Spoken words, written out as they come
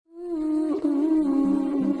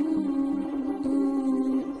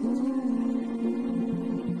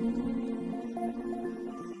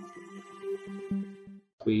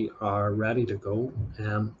are ready to go.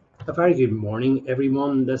 A very good morning,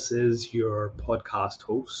 everyone. This is your podcast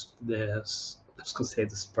host, I was going to say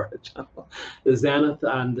the Spirit Channel, the Zenith,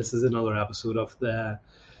 and this is another episode of the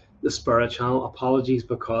Spirit Channel. Apologies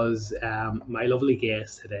because my lovely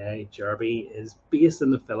guest today, Jirbie, is based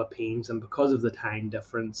in the Philippines, and because of the time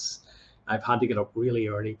difference, I've had to get up really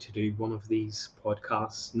early to do one of these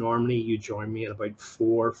podcasts. Normally, you join me at about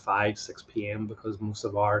 4, 5, 6 p.m. because most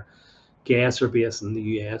of our guests are based in the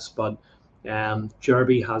US, but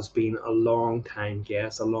Jirbie has been a long time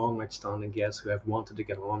guest, a long outstanding guest who I've wanted to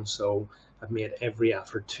get on. So I've made every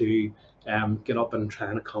effort to get up and try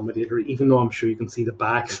and accommodate her, even though I'm sure you can see the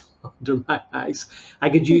bags under my eyes. I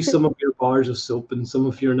could use some of your bars of soap and some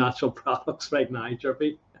of your natural products right now,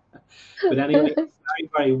 Jirbie. But anyway, very,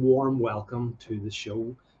 very warm welcome to the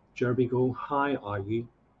show. Jirbie, go, how are you?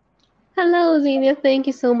 Hello, Xenia. Thank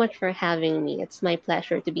you so much for having me. It's my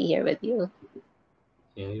pleasure to be here with you.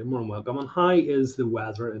 Yeah, you're more than welcome. And how is the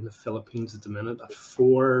weather in the Philippines at the minute at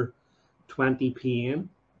 4:20 p.m.?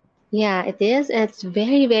 Yeah, it is. And it's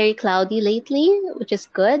very, very cloudy lately, which is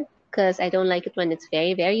good because I don't like it when it's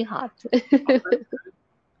very, very hot.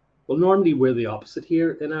 Well, normally we're the opposite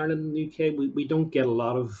here in Ireland and the UK. We don't get a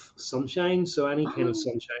lot of sunshine, so any kind of Oh,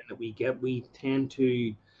 sunshine that we get, we tend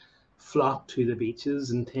to flock to the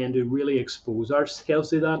beaches and tend to really expose ourselves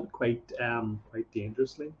to that quite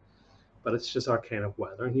dangerously. But it's just our kind of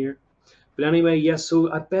weather here. But anyway, yes.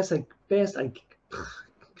 So at best I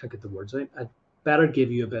can't get the words out. I'd better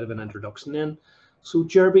give you a bit of an introduction then. So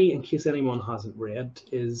Jirbie, in case anyone hasn't read,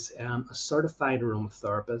 is a certified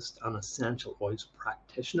aromatherapist and essential oils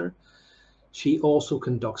practitioner. She also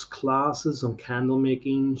conducts classes on candle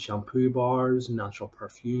making, shampoo bars, natural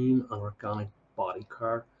perfume, and organic body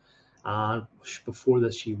care. And before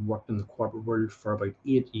this, she worked in the corporate world for about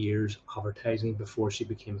 8 years advertising before she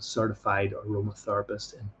became a certified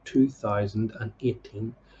aromatherapist in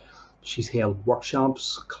 2018. She's held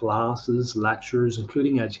workshops, classes, lectures,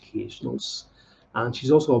 including educationals, and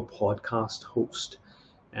she's also a podcast host.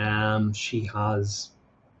 She has,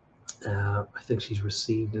 I think she's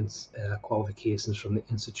received qualifications from the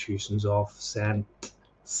institutions of Saint,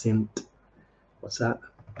 what's that?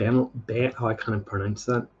 How I can't pronounce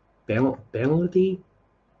that. Benelity,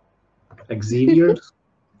 Xavier.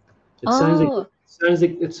 oh,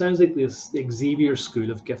 It sounds like this Xavier School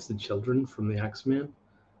of Gifted Children from the X-Men.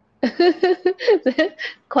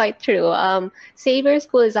 quite true. Xavier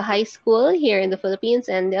School is a high school here in the Philippines,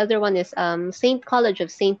 and the other one is Saint College of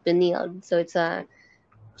Saint Benilde. So it's a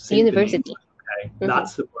Saint Benin. university. Okay, Hmm.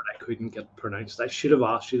 that's the word I couldn't get pronounced. I should have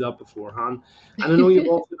asked you that beforehand. And I know you've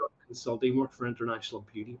also done consulting work for international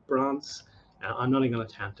beauty brands. I'm not even going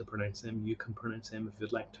to attempt to pronounce them. You can pronounce them if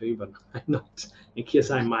you'd like to, but I'm not, in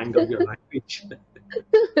case I mangle your language.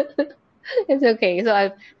 It's okay. So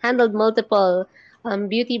I've handled multiple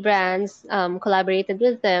beauty brands, collaborated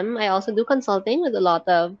with them. I also do consulting with a lot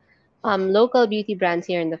of local beauty brands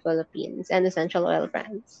here in the Philippines and essential oil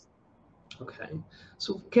brands. Okay,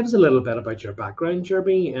 so give us a little bit about your background,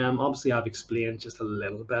 Jirbie. Obviously, I've explained just a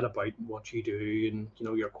little bit about what you do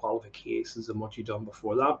and your qualifications and what you've done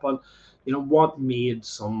before that. But what made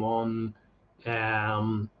someone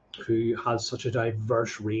um, who has such a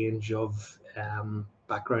diverse range of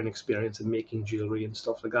background experience in making jewelry and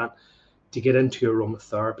stuff like that to get into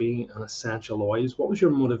aromatherapy and essential oils? What was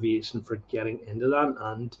your motivation for getting into that?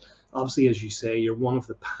 And obviously, as you say, you're one of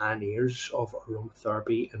the pioneers of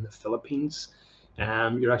aromatherapy in the Philippines.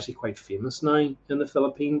 You're actually quite famous now in the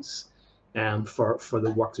Philippines for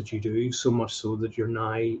the work that you do, so much so that you're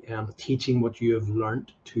now teaching what you have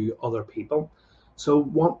learned to other people. So,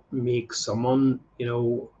 what makes someone, I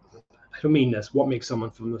don't mean this, what makes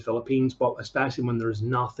someone from the Philippines, but especially when there's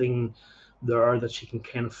nothing there that she can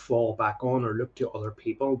kind of fall back on or look to other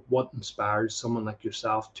people, what inspires someone like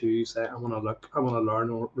yourself to say, I want to learn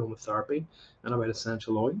aromatherapy and about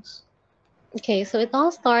essential oils? Okay, so it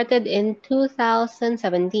all started in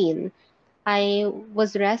 2017. I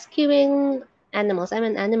was rescuing animals. I'm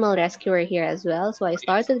an animal rescuer here as well. So I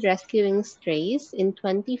started rescuing strays in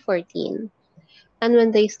 2014. And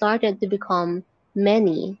when they started to become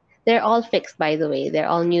many, they're all fixed, by the way. They're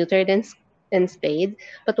all neutered and spayed.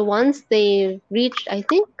 But once they reached, I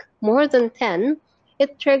think, more than 10,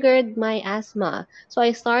 it triggered my asthma. So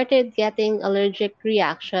I started getting allergic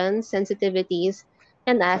reactions, sensitivities,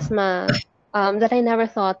 and asthma that I never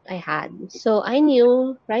thought I had. So I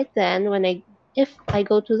knew right then if I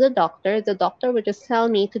go to the doctor would just tell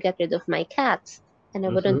me to get rid of my cats, and I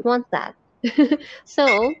Mm-hmm. wouldn't want that.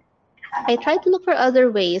 So I tried to look for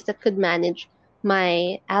other ways that could manage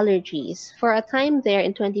my allergies. For a time there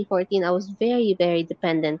in 2014, I was very, very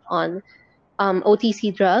dependent on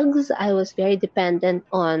OTC drugs. I was very dependent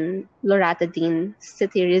on loratadine,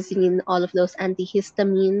 cetirizine, all of those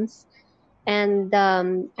antihistamines. And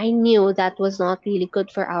I knew that was not really good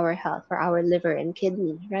for our health, for our liver and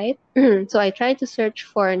kidney, right? So I tried to search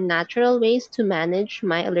for natural ways to manage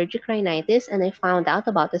my allergic rhinitis, and I found out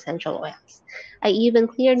about essential oils. I even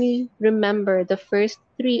clearly remember the first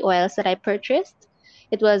three oils that I purchased.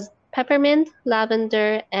 It was peppermint,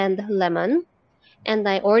 lavender, and lemon, and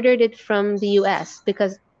I ordered it from the US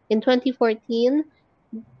because in 2014,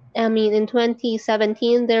 in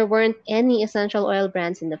 2017, there weren't any essential oil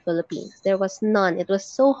brands in the Philippines. There was none. It was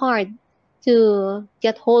so hard to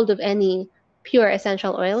get hold of any pure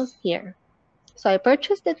essential oils here. So I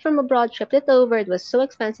purchased it from abroad, shipped it over. It was so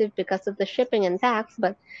expensive because of the shipping and tax,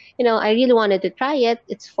 but I really wanted to try it.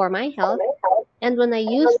 It's for my health. And when I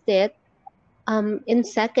used it, in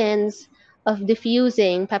seconds of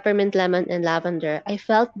diffusing peppermint, lemon, and lavender, I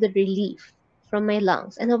felt the relief from my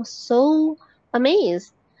lungs. And I was so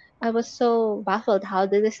amazed. I was so baffled. How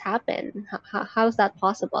did this happen? How's that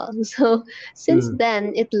possible? So, since Mm,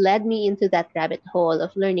 then, it led me into that rabbit hole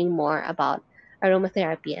of learning more about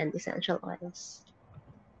aromatherapy and essential oils.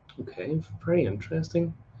 okay, very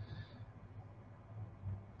interesting.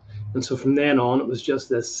 And so from then on, it was just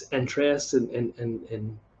this interest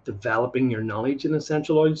in developing your knowledge in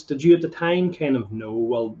essential oils. Did you at the time kind of know,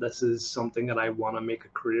 well, this is something that I want to make a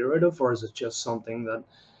career out of, or is it just something that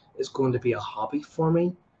is going to be a hobby for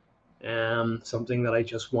me? Something that I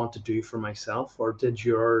just want to do for myself, or did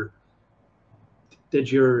your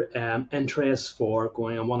interest for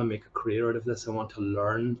going, I want to make a career out of this, I want to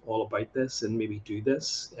learn all about this and maybe do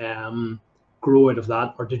this, grow out of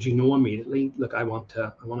that, or did you know immediately, look, I want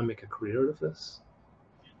to make a career out of this?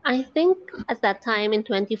 I think at that time in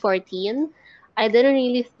 2014, I didn't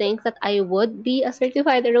really think that I would be a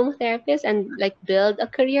certified aromatherapist and like build a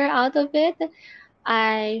career out of it.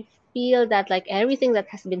 I feel that like everything that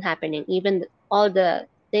has been happening, even all the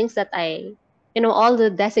things that all the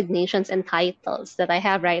designations and titles that I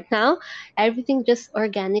have right now, everything just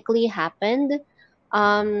organically happened.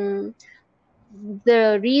 Um,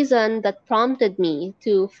 the reason that prompted me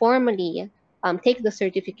to formally take the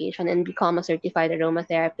certification and become a certified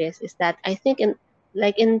aromatherapist is that I think in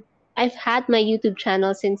I've had my YouTube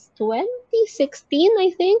channel since 2016,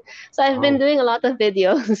 I think. So I've been Oh, doing a lot of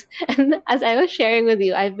videos, and as I was sharing with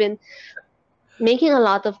you, I've been making a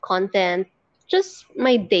lot of content, just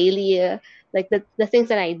my daily, like the things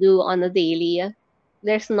that I do on a daily.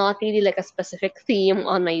 There's not really like a specific theme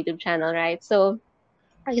on my YouTube channel, right? So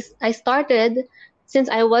I started, since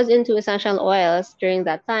I was into essential oils during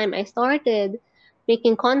that time, I started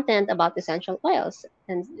making content about essential oils.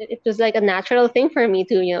 And it was like a natural thing for me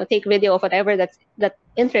to, take video of whatever that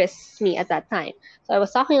interests me at that time. So I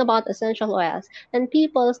was talking about essential oils, and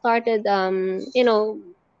people started,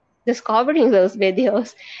 discovering those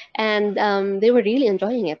videos, and they were really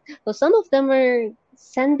enjoying it. So some of them were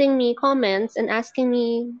sending me comments and asking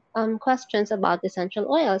me questions about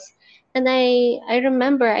essential oils. And I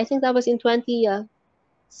remember, I think that was in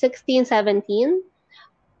 2016, 17.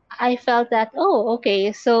 I felt that, oh,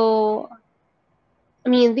 okay, so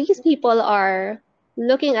these people are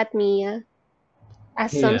looking at me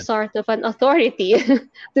as some yeah, sort of an authority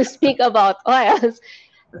to speak about oils.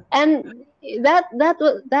 And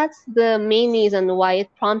that's the main reason why it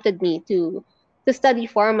prompted me to study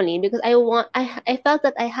formally, because I felt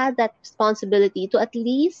that I had that responsibility to at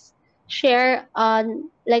least share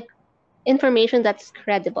like information that's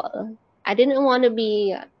credible. I didn't want to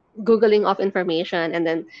be googling off information and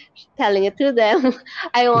then telling it to them.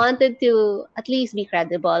 I wanted to at least be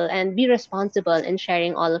credible and be responsible in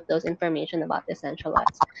sharing all of those information about essential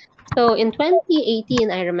oils. So in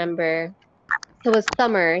 2018, I remember it was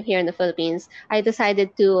summer here in the Philippines, I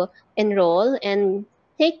decided to enroll and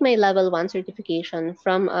take my level one certification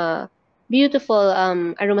from a beautiful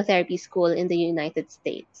aromatherapy school in the United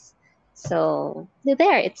States. So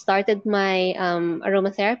there, it started my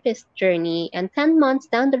aromatherapist journey. And 10 months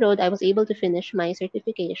down the road, I was able to finish my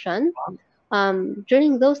certification.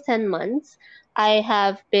 During those 10 months, I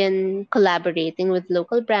have been collaborating with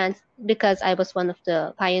local brands because I was one of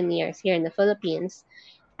the pioneers here in the Philippines.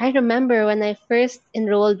 I remember when I first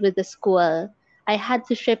enrolled with the school, I had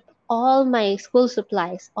to ship all my school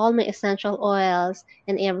supplies, all my essential oils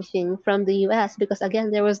and everything from the US because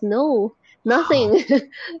again there was wow, nothing,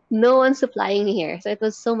 no one supplying here. So it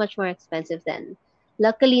was so much more expensive then.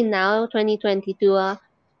 Luckily now, 2022,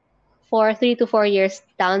 for 3 to 4 years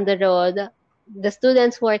down the road, the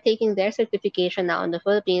students who are taking their certification now in the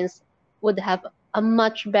Philippines would have a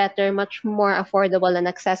much better, much more affordable and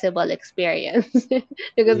accessible experience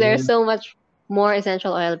because yeah, there's so much more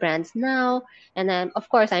essential oil brands now, and of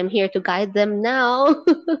course I'm here to guide them now.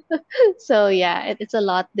 So yeah, it's a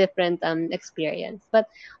lot different experience, but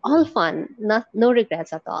all fun, not no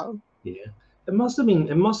regrets at all. Yeah. It must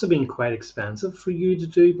have been quite expensive for you to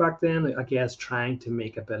do back then, I guess, trying to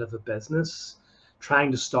make a bit of a business,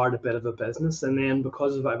 trying to start a bit of a business, and then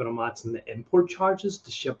because of, I would imagine, the import charges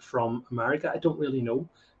to ship from America, I don't really know,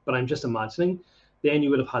 but I'm just imagining, then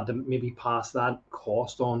you would have had to maybe pass that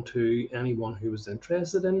cost on to anyone who was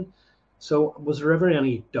interested in. So was there ever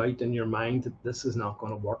any doubt in your mind that this is not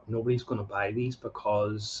going to work? Nobody's going to buy these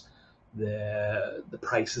because the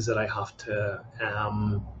prices that I have to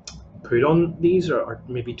put on these are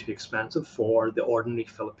maybe too expensive for the ordinary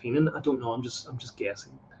Filipino. I don't know. I'm just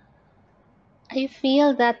guessing. I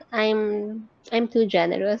feel that I'm too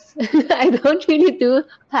generous. I don't really do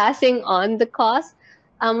passing on the cost.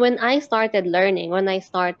 When I started learning, when I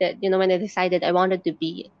started, when I decided I wanted to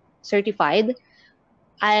be certified,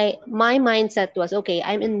 I my mindset was okay,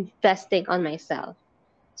 I'm investing on myself.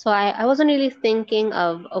 So I wasn't really thinking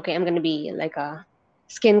of okay, I'm gonna be like a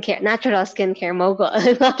natural skincare mogul.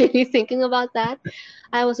 I'm not really thinking about that.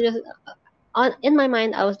 I was just in my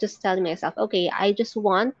mind, I was just telling myself, okay, I just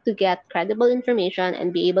want to get credible information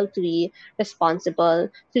and be able to be responsible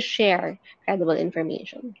to share credible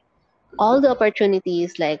information. All the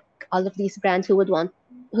opportunities, like all of these brands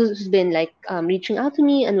who's been like reaching out to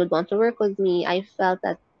me and would want to work with me, I felt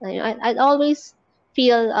that I'd always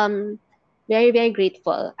feel very, very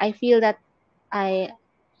grateful. I feel that I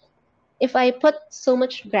if I put so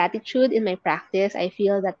much gratitude in my practice, I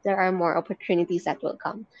feel that there are more opportunities that will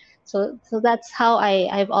come. So that's how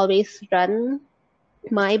I've always run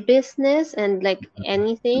my business and like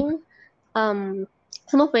anything. Um,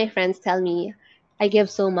 some of my friends tell me I give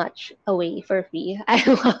so much away for free.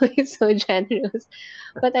 I'm always so generous,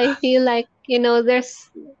 but I feel like there's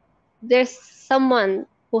someone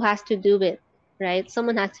who has to do it, right?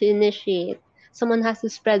 Someone has to initiate. Someone has to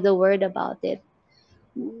spread the word about it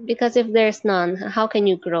because if there's none, how can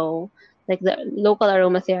you grow like the local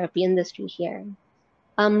aromatherapy industry here?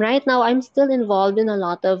 Right now, I'm still involved in a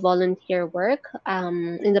lot of volunteer work.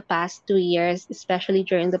 In the past 2 years, especially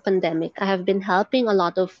during the pandemic, I have been helping a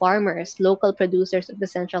lot of farmers, local producers of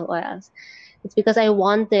essential oils. It's because I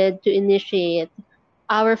wanted to initiate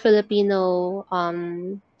our Filipino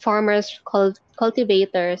farmers,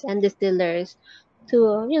 cultivators, and distillers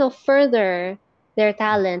to, further their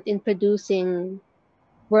talent in producing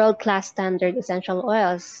world-class standard essential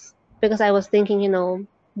oils because I was thinking,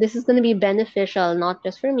 this is going to be beneficial not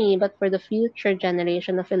just for me, but for the future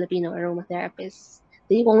generation of Filipino aromatherapists.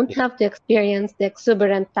 They won't have to experience the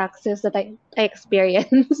exuberant taxes that I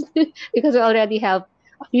experienced because we already have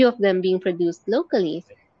a few of them being produced locally.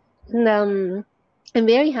 And I'm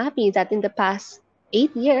very happy that in the past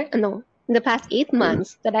 8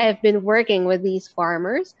 months that I have been working with these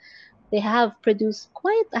farmers, they have produced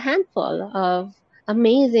quite a handful of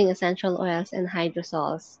amazing essential oils and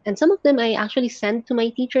hydrosols. And some of them I actually sent to my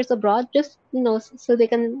teachers abroad just, so they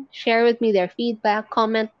can share with me their feedback,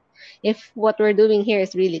 comment if what we're doing here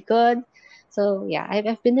is really good. So yeah,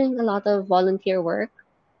 I've been doing a lot of volunteer work.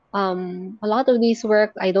 A lot of these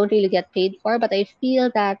work I don't really get paid for, but I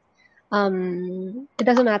feel that it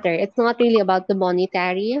doesn't matter. It's not really about the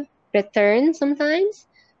monetary return sometimes.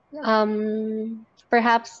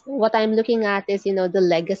 Perhaps what I'm looking at is, the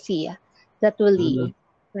legacy that will Mhm. leave,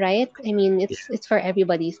 right? I mean, Yeah. it's for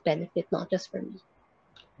everybody's benefit, not just for me.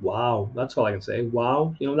 Wow, that's all I can say.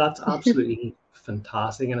 Wow, that's absolutely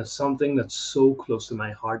fantastic, and it's something that's so close to my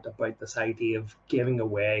heart about this idea of giving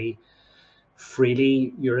away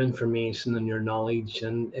freely your information and your knowledge,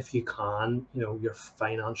 and if you can, your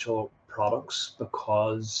financial products,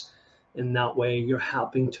 because in that way you're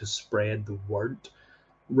helping to spread the word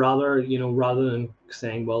rather than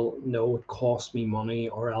saying, well, no, it costs me money,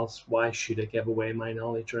 or else why should I give away my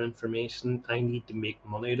knowledge or information? I need to make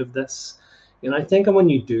money out of this. I think when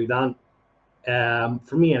you do that,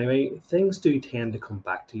 for me anyway, things do tend to come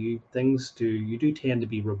back to you. You do tend to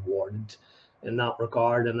be rewarded in that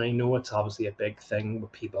regard. And I know it's obviously a big thing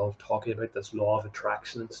with people talking about this law of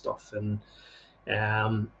attraction and stuff. And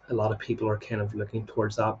a lot of people are kind of looking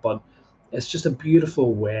towards that, but it's just a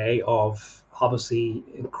beautiful way of obviously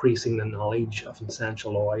increasing the knowledge of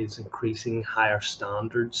essential oils, increasing higher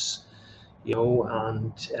standards,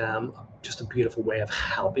 and just a beautiful way of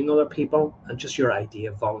helping other people. And just your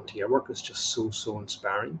idea of volunteer work is just so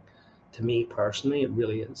inspiring to me personally. It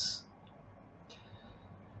really is.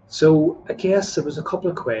 So I guess there was a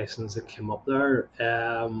couple of questions that came up there.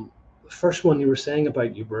 The first one, you were saying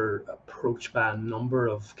about you were approached by a number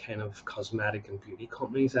of kind of cosmetic and beauty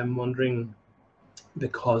companies. I'm wondering,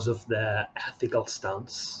 because of the ethical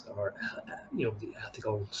stance, or the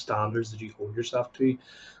ethical standards that you hold yourself to?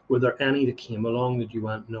 Were there any that came along that you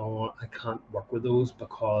went, no, I can't work with those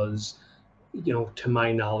because, to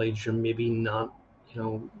my knowledge, you're maybe not,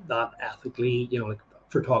 that ethically, like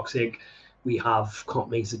for talk's sake, we have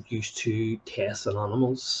companies that used to test on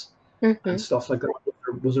animals and Mm-hmm. stuff like that.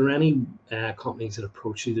 Was there any companies that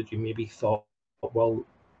approached you that you maybe thought, well,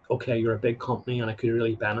 okay, you're a big company and I could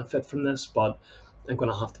really benefit from this, but I'm going to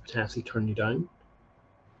have to potentially turn you down?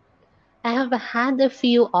 I have had a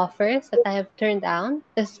few offers that I have turned down,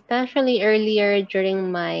 especially earlier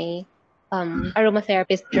during my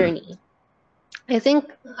aromatherapist journey. I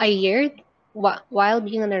think a year while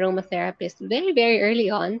being an aromatherapist, very, very early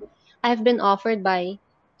on, I've been offered by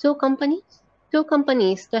two companies, two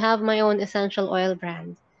companies to have my own essential oil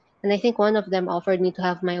brand. And I think one of them offered me to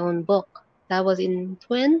have my own book. That was in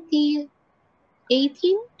 2018,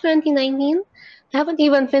 2019. I haven't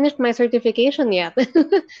even finished my certification yet.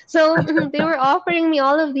 So they were offering me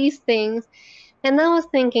all of these things. And I was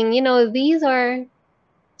thinking, these are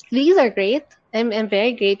great. I'm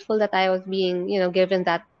very grateful that I was being, given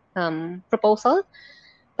that proposal.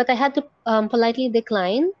 But I had to politely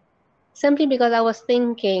decline simply because I was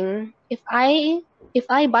thinking if I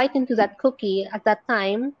bite into that cookie at that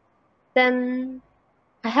time, then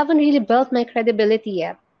I haven't really built my credibility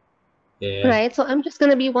yet. Yeah, Right? So I'm just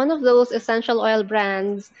gonna be one of those essential oil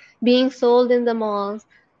brands being sold in the malls.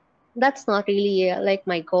 That's not really like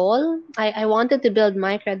my goal. I wanted to build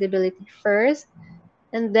my credibility first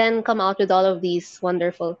and then come out with all of these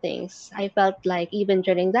wonderful things. I felt like even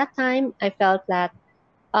during that time, I felt that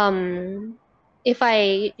if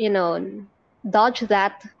I, dodge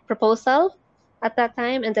that proposal at that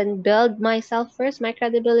time and then build myself first, my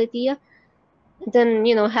credibility, then,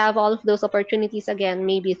 have all of those opportunities again,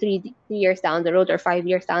 maybe 3 years down the road or 5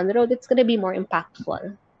 years down the road, it's going to be more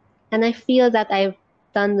impactful. And I feel that I've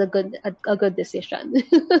done a good decision.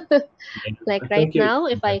 yeah. Like I right think now,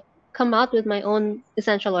 if I come out with my own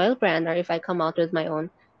essential oil brand or if I come out with my own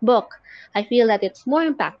book, I feel that it's more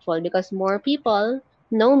impactful because more people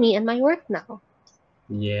know me and my work now.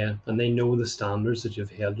 yeah, and they know the standards that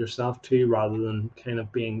you've held yourself to, rather than kind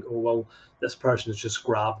of being, oh well, this person's just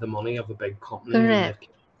grabbed the money of a big company and they've Correct.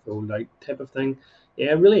 sold out type of thing.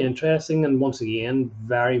 Yeah, really interesting, and once again,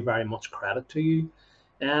 very, very much credit to you.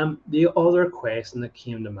 The other question that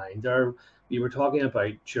came to mind there, we were talking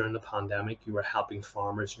about during the pandemic, you were helping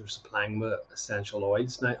farmers, you were supplying with essential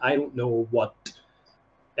oils. Now, I don't know what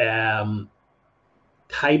um,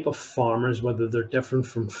 type of farmers, whether they're different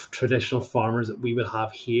from traditional farmers that we would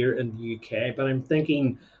have here in the UK. But I'm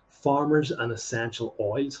thinking farmers and essential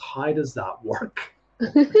oils, how does that work?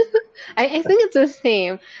 I think it's the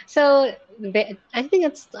same. So I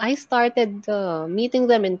think I started meeting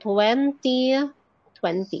them in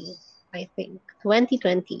 2020, I think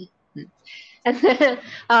 2020. And then,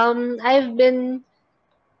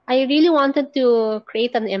 I really wanted to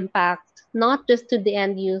create an impact, not just to the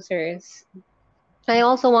end users. I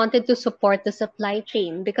also wanted to support the supply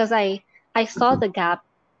chain because I saw the gap,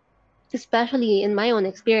 especially in my own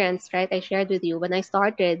experience, right? I shared with you when I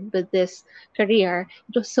started with this career,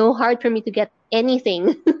 it was so hard for me to get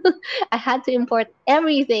anything. I had to import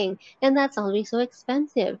everything, and that's always so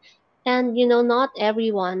expensive. And not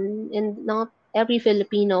everyone and not every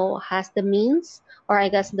Filipino has the means or I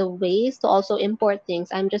guess the ways to also import things.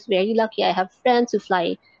 I'm just very lucky. I have friends who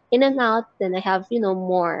fly in and out, then I have,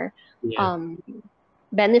 more Yeah, um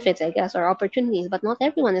benefits, I guess, or opportunities, but not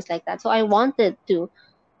everyone is like that. So I wanted to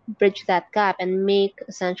bridge that gap and make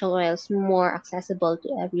essential oils more accessible to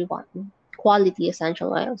everyone. Quality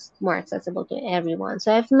essential oils more accessible to everyone.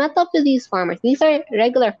 So I've met up with these farmers. These are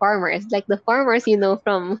regular farmers, like the farmers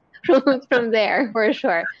from from there for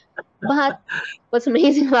sure. But what's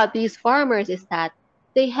amazing about these farmers is that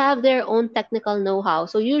they have their own technical know-how.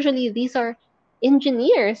 So usually these are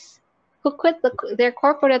engineers who quit their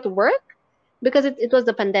corporate work because it was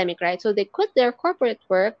the pandemic, right? So they quit their corporate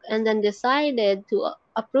work and then decided to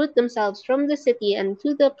uproot themselves from the city and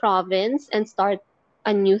to the province and start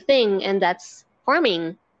a new thing, and that's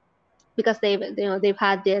farming because they've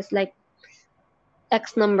had this like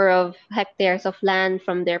X number of hectares of land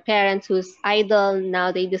from their parents who's idle.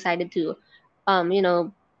 Now they decided to, um, you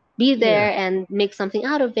know, be yeah, there and make something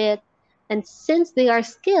out of it. And since they are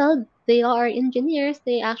skilled, they are engineers.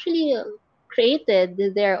 They actually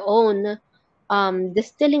created their own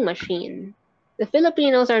distilling machine. The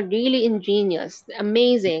Filipinos are really ingenious,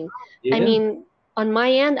 amazing. I yeah, mean, on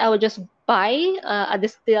my end, I would just buy a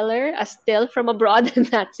distiller, a still from abroad, and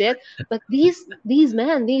that's it. But these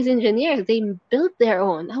engineers, they built their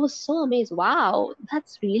own. I was so amazed. Wow,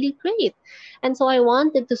 that's really great. And so I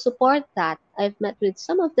wanted to support that. I've met with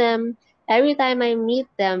some of them. Every time I meet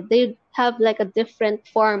them, they have like a different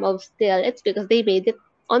form of still. It's because they made it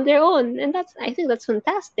on their own, and I think that's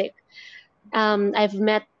fantastic. I've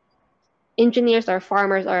met engineers or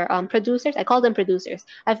farmers or producers. I call them producers.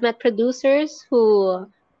 I've met producers who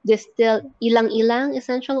distill ilang ilang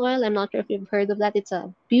essential oil. I'm not sure if you've heard of that. It's a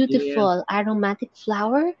Yeah. beautiful aromatic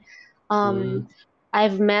flower. Um, Mm,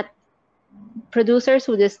 I've met producers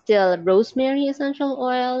who distill rosemary essential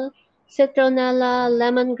oil, citronella,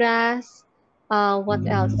 lemongrass. What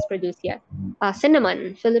else is produced here?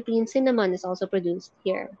 Cinnamon. Philippine cinnamon is also produced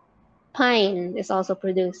here. Pine is also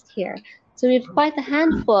produced here. So we have quite a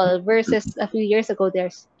handful versus a few years ago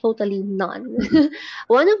there's totally none.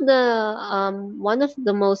 One of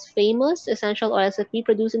the most famous essential oils that we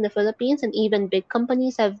produce in the Philippines and even big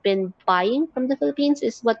companies have been buying from the Philippines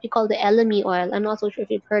is what we call the elemi oil. I'm not so sure if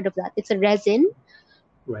you've heard of that. It's a resin.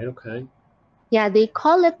 right. Okay. Yeah, they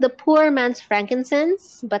call it the poor man's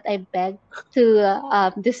frankincense, but I beg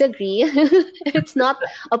to disagree. It's not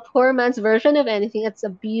a poor man's version of anything. It's a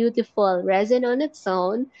beautiful resin on its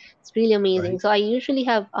own. It's really amazing. Right. So I usually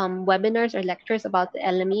have webinars or lectures about the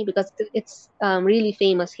LME because it's really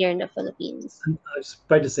famous here in the Philippines. And I was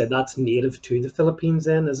about to say that's native to the Philippines,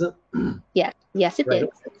 then, is it? Yes, yes, it Right. is.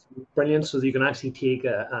 Okay. Brilliant. So you can actually take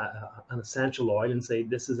an essential oil and say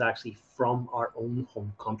this is actually from our own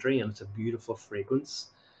home country, and it's a beautiful fragrance.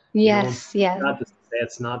 And Yes, yes, that to say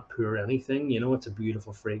it's not poor anything. It's a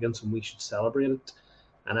beautiful fragrance, and we should celebrate it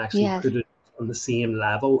and actually yes, put it on the same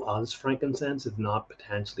level as frankincense, if not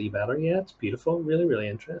potentially better. Yeah, it's beautiful. Really, really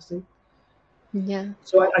interesting. yeah,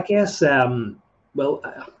 So I guess, well,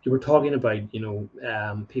 you were talking about,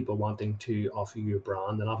 people wanting to offer you a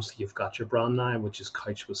brand, and obviously you've got your brand now, which is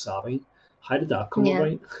Couch Wasabi. How did that come yeah.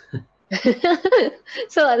 about?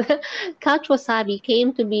 So Couch Wasabi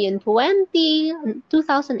came to be in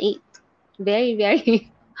 2008. Very,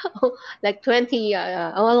 very like 20,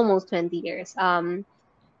 almost 20 years.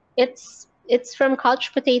 It's from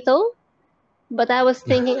couch potato, but I was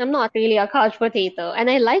thinking I'm not really a couch potato, and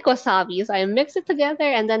I like wasabi, so I mix it together,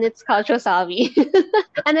 and then it's couch wasabi.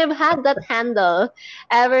 And I've had that handle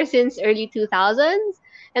ever since early 2000s.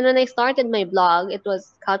 And when I started my blog, it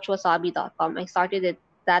was couchwasabi.com. I started it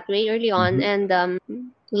that way early on, Mhm. and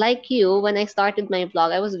like you, when I started my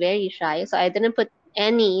blog, I was very shy, so I didn't put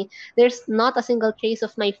any. There's not a single trace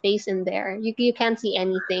of my face in there. You can't see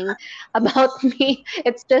anything about me.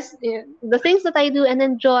 It's just the things that I do and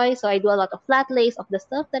enjoy. So I do a lot of flat lays of the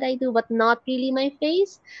stuff that I do, but not really my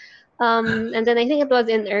face. And then I think it was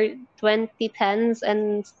in early 2010s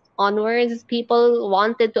and onwards, people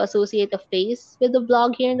wanted to associate a face with the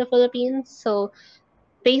blog here in the Philippines. So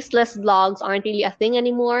faceless blogs aren't really a thing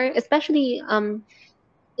anymore, especially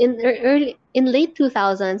in late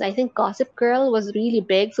 2000s. I think Gossip Girl was really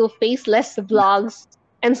big, so faceless blogs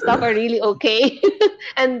and stuff are really okay.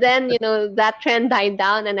 And then that trend died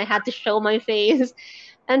down, and I had to show my face,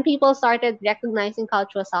 and people started recognizing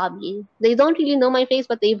Couch Wasabi. They don't really know my face,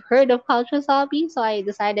 but they've heard of Couch Wasabi, so I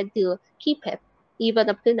decided to keep it even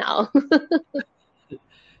up to now.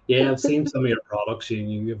 Yeah, I've seen some of your products.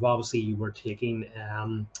 You've obviously you were taking.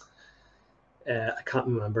 I can't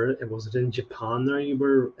remember. It was it in Japan there. You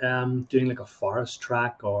were doing like a forest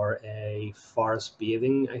track or a forest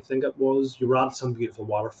bathing. I think it was. You were at some beautiful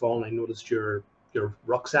waterfall, and I noticed your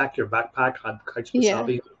rucksack, your backpack had couch Yeah,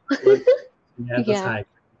 wasabi on it. Yeah, that's yeah, how.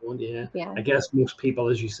 Yeah, yeah, I guess most people,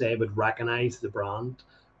 as you say, would recognize the brand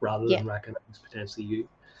rather yeah. than recognize potentially you.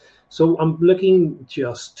 So I'm looking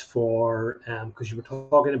just for because you were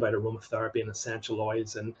talking about aromatherapy and essential oils,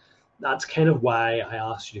 and that's kind of why I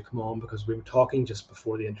asked you to come on because we were talking just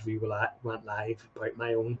before the interview went live about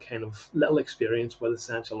my own kind of little experience with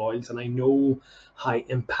essential oils, and I know how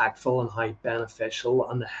impactful and how beneficial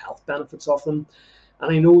and the health benefits of them.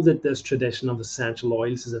 And I know that this tradition of essential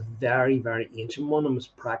oils is a very, very ancient one and was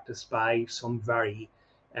practiced by some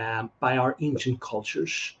by our ancient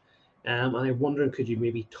cultures. And I'm wondering, could you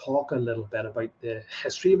maybe talk a little bit about the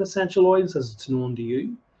history of essential oils as it's known to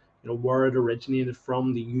you? Where it originated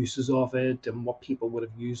from, the uses of it, and what people would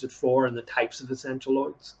have used it for, and the types of essential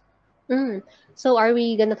oils. Mm. So are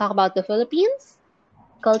we gonna talk about the Philippines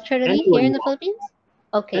culturally Anywhere here in you the want. Philippines?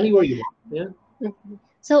 Okay. Anywhere you want. Yeah. Mhm.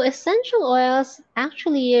 So essential oils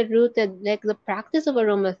actually rooted, like the practice of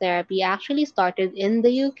aromatherapy actually started in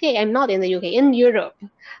the UK. I'm not in the UK, in Europe.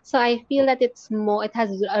 So I feel that it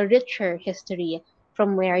has a richer history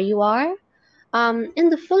from where you are. In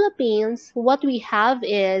the Philippines, what we have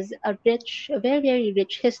is a very, very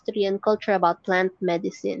rich history and culture about plant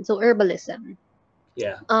medicine, so herbalism.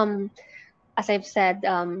 Yeah. Um, as I've said,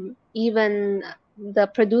 even the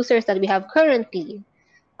producers that we have currently,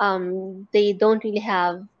 they don't really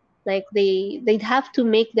have, like, they'd have to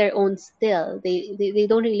make their own still. They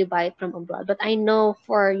don't really buy it from abroad. But I know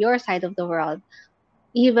for your side of the world,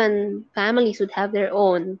 even families would have their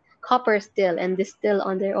own copper still and distill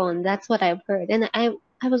on their own. That's what I've heard. And I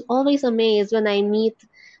was always amazed when I meet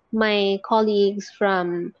my colleagues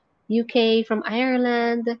from UK, from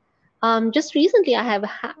Ireland. Just recently,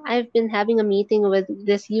 I've been having a meeting with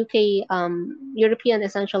this UK European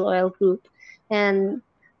essential oil group, and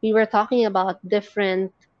we were talking about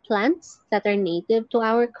different plants that are native to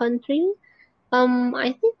our country.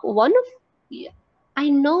 I think I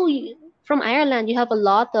know from Ireland you have a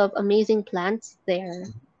lot of amazing plants there.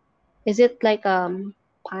 Is it like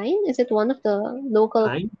pine? Is it one of the local?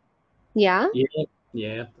 Pine. Yeah, Yeah.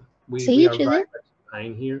 Yeah. We are sage, is very it? rich in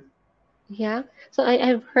pine here. Yeah. So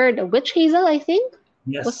I've heard witch hazel, I think,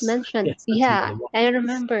 was Yes. mentioned. Yes, that's Yeah, another one. I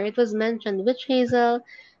remember it was mentioned, witch hazel.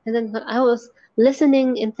 And then I was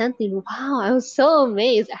listening intently. Wow, I was so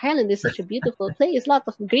amazed. Ireland is such a beautiful place, lot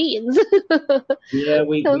of greens. Yeah,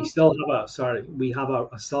 we So, still have a sorry, we have a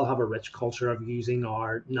still have a rich culture of using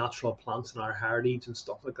our natural plants and our heritage and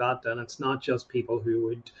stuff like that. And it's not just people who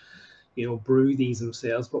would, brew these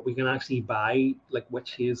themselves, but we can actually buy like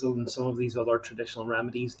witch hazel and some of these other traditional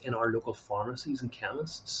remedies in our local pharmacies and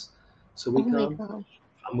chemists. So we oh my can, gosh.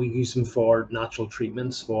 and we use them for natural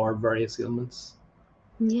treatments for various ailments.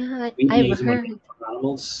 Yeah, We even I've use them on heard.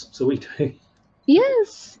 animals. So we do.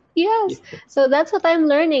 Yes, Yeah. yes. So that's what I'm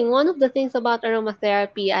learning. One of the things about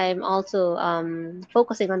aromatherapy, I'm also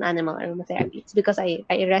focusing on animal aromatherapy. It's because I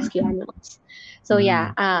rescue animals. So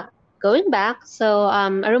yeah, Mm, going back, so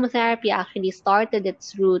aromatherapy actually started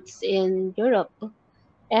its roots in Europe,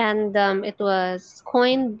 and it was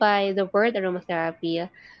coined by the word aromatherapy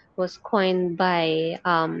was coined by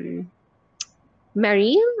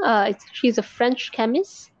Marie. She's a French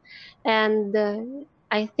chemist, and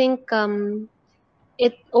I think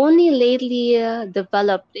it only lately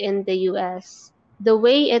developed in the US. The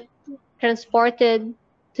way it transported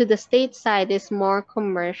to the stateside is more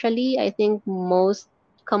commercially. I think most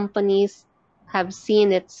companies have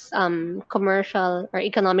seen its commercial or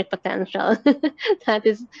economic potential. That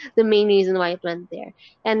is the main reason why it went there.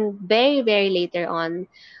 And very, very later on,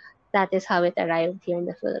 that is how it arrived here in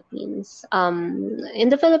the Philippines. In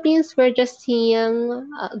the Philippines, we're just seeing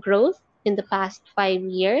growth in the past 5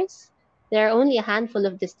 years. There are only a handful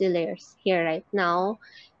of distillers here right now.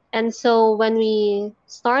 And so when we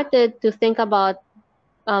started to think about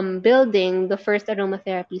building the first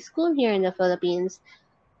aromatherapy school here in the Philippines,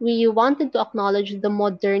 we wanted to acknowledge the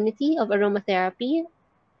modernity of aromatherapy,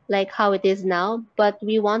 like how it is now, but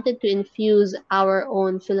we wanted to infuse our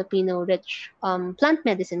own Filipino rich plant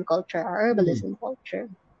medicine culture, our mm, herbalism culture.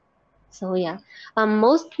 So yeah,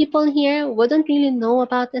 most people here wouldn't really know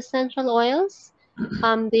about essential oils.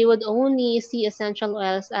 They would only see essential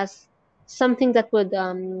oils as something that would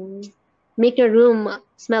make your room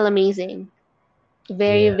smell amazing.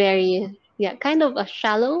 Very, yeah. very, yeah, kind of a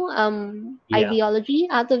shallow Yeah. ideology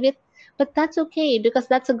out of it, but that's okay because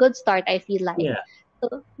that's a good start, I feel like. Yeah.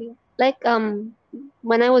 So, yeah. Like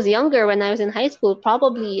when I was younger, when I was in high school,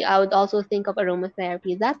 probably I would also think of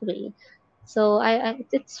aromatherapy that way. So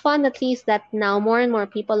it's fun at least that now more and more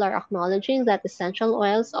people are acknowledging that essential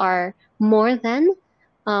oils are more than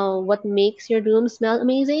what makes your room smell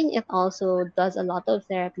amazing. It also does a lot of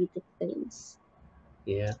therapeutic things.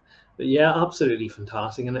 Yeah, but yeah, absolutely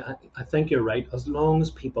fantastic. And I think you're right. As long as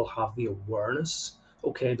people have the awareness,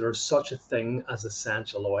 okay, there's such a thing as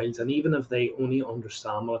essential oils, and even if they only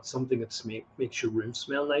understand that it's something that makes your room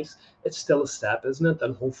smell nice, it's still a step, isn't it?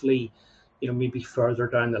 And hopefully, maybe further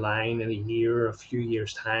down the line in a year or a few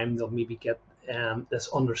years' time, they'll maybe get this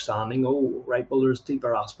understanding. Oh, right, well, there's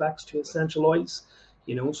deeper aspects to essential oils.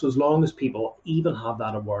 So as long as people even have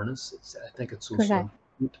that awareness, I think it's so Correct.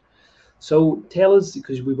 important. So tell us,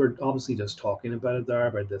 because we were obviously just talking about it there,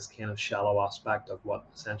 about this kind of shallow aspect of what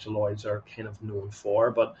essential oils are kind of known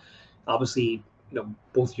for, but obviously,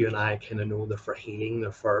 both you and I kind of know they're for healing,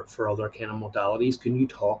 they're for other kind of modalities. Can you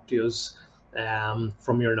talk to us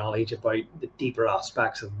from your knowledge about the deeper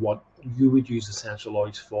aspects of what you would use essential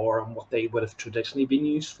oils for and what they would have traditionally been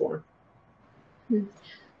used for? Hmm.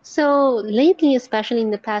 So lately, especially in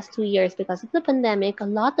the past 2 years, because of the pandemic, a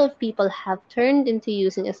lot of people have turned into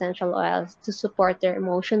using essential oils to support their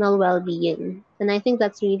emotional well-being. And I think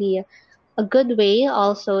that's really a good way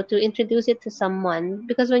also to introduce it to someone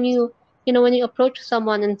because when you when you approach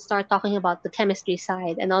someone and start talking about the chemistry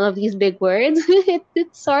side and all of these big words,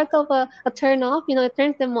 it's sort of a turn off. It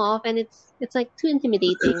turns them off, and it's like too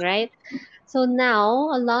intimidating, right? So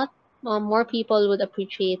now a lot more people would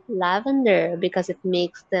appreciate lavender because it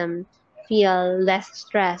makes them feel less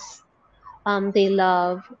stressed. They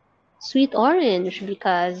love sweet orange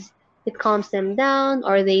because it calms them down,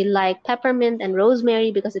 or they like peppermint and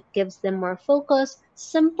rosemary because it gives them more focus.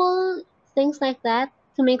 Simple things like that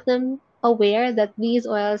to make them aware that these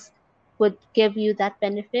oils would give you that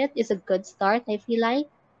benefit is a good start, I feel like.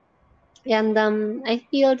 And I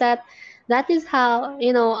feel that that is how,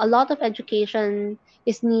 a lot of education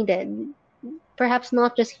is needed. Perhaps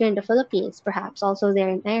not just here in the Philippines, perhaps also there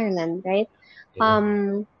in Ireland, right? Yeah,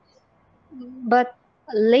 Um, but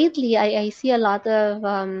lately, I see a lot of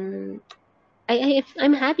I'm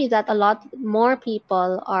happy that a lot more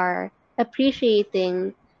people are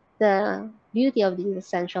appreciating the beauty of these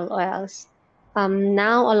essential oils.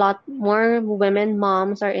 Now a lot more women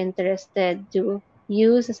moms are interested to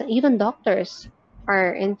use, even doctors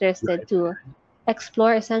are interested right. to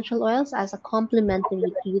explore essential oils as a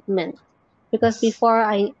complementary treatment. Because Yes, before,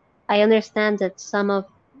 I understand that some of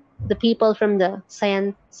the people from the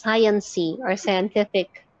sciencey or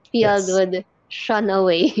scientific field yes. would shun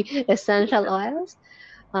away essential oils.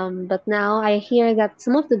 But now I hear that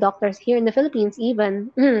some of the doctors here in the Philippines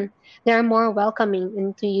even they're more welcoming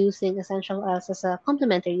into using essential oils as a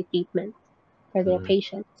complementary treatment for their Mm.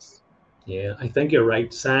 patients. Yeah, I think you're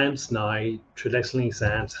right. Science now, traditionally,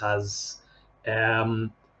 science has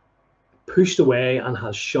um, pushed away and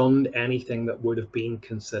has shunned anything that would have been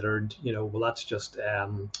considered, well, that's just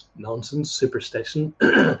nonsense, superstition.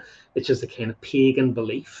 It's just a kind of pagan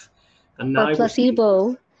belief. And Or now we're seeing,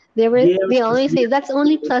 placebo. yeah, They always say that's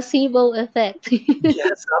only placebo effect.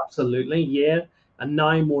 yes, absolutely. Yeah. And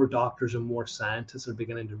now more doctors and more scientists are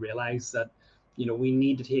beginning to realize that, we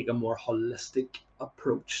need to take a more holistic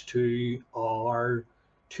approach to our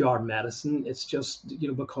medicine. It's just,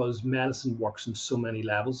 because medicine works on so many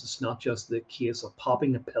levels. It's not just the case of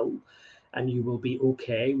popping a pill and you will be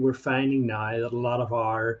okay. We're finding now that a lot of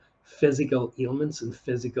our physical ailments and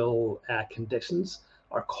physical conditions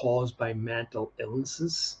are caused by mental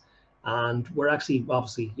illnesses, and we're actually,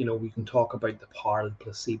 obviously, we can talk about the power of the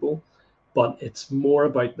placebo, but it's more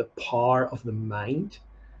about the power of the mind,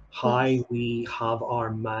 how Yes. we have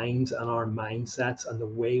our minds and our mindsets and the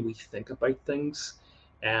way we think about things.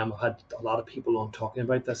 I've had a lot of people on talking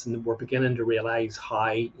about this, and we're beginning to realize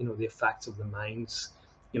how, the effects of the minds.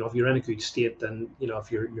 If you're in a good state, then,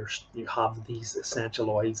 if you have these essential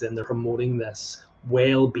oils and they're promoting this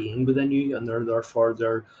well-being within you, and therefore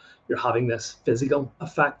you're having this physical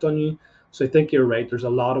effect on you. So I think you're right. There's a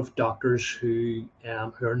lot of doctors who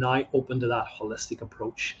are now open to that holistic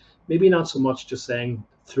approach. Maybe not so much just saying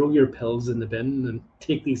throw your pills in the bin and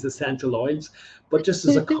take these essential oils, but just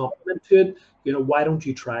as a complement to it, why don't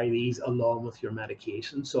you try these along with your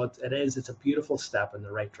medication? So it's a beautiful step in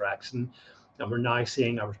the right direction, and we're now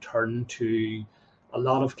seeing a return to a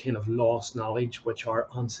lot of kind of lost knowledge which our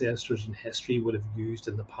ancestors in history would have used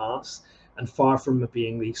in the past, and far from it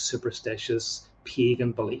being these superstitious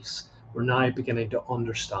pagan beliefs, we're now beginning to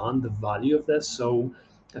understand the value of this. So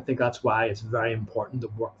I think that's why it's very important the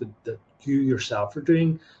work that you yourself are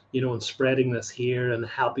doing, and spreading this here and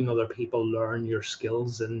helping other people learn your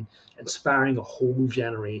skills and inspiring a whole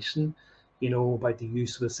generation, about the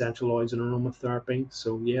use of essential oils in aromatherapy.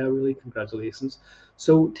 So yeah, really congratulations.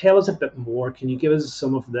 So tell us a bit more. Can you give us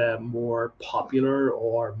some of the more popular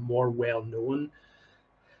or more well-known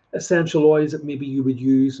essential oils that maybe you would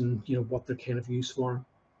use, and what they're kind of used for?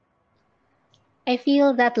 I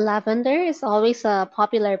feel that lavender is always a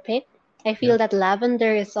popular pick. I Yeah, feel that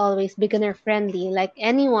lavender is always beginner friendly. Like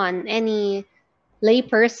anyone, any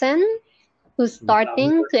layperson who's starting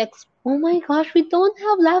lavender. to oh my gosh, we don't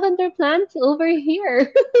have lavender plants over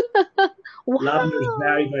here. Lavender is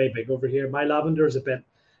very, Wow. very big over here. My lavender is a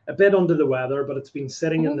bit under the weather, but it's been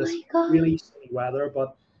sitting Oh in this my god. really sunny weather.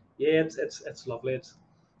 But yeah, it's lovely. It's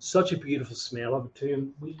such a beautiful smell of it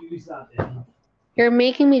too. And You're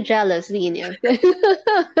making me jealous, Venus.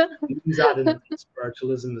 we use that in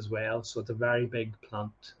spiritualism as well. So it's a very big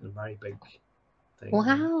plant and a very big thing.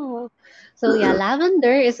 Yeah. Wow. So yeah,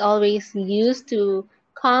 lavender is always used to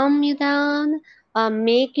calm you down,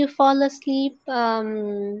 make you fall asleep.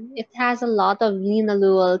 It has a lot of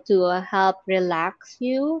linalool to help relax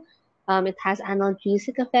you. It has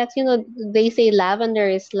analgesic effects. They say lavender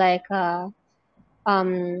is like um,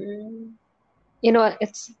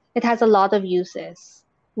 it has a lot of uses.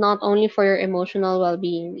 not only for your emotional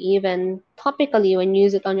well-being, even topically when you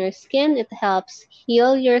use it on your skin, it helps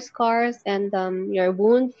heal your scars and your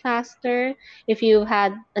wound faster. If you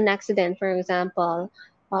had an accident, for example,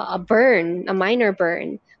 a burn, a minor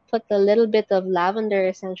burn, put a little bit of lavender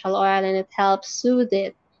essential oil and it helps soothe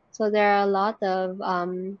it. So there are a lot of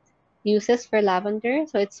uses for lavender.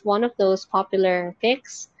 So it's one of those popular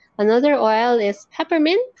picks. Another oil is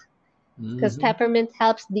peppermint because Hmm. peppermint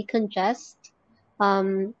helps decongest.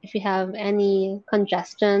 If you have any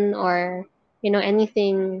congestion or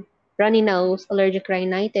anything, runny nose, allergic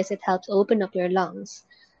rhinitis, it helps open up your lungs.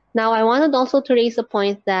 Now, I wanted also to raise a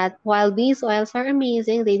point that while these oils are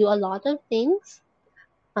amazing, they do a lot of things.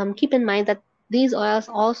 Keep in mind that these oils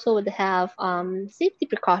also would have safety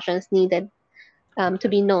precautions needed to Okay.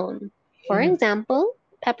 be known. For Yeah. example,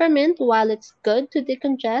 peppermint, while it's good to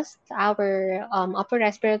decongest our upper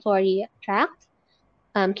respiratory tract,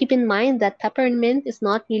 keep in mind that peppermint is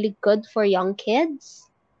not really good for young kids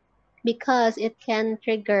because it can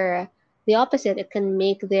trigger the opposite. It can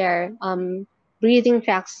make their breathing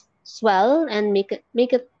tracts swell and make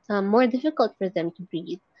it more difficult for them to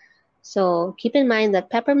breathe. So keep in mind that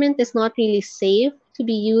peppermint is not really safe to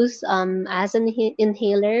be used as an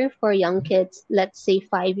inhaler for young kids, let's say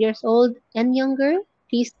 5 years old and younger.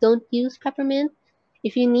 Please don't use peppermint.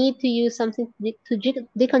 If you need to use something to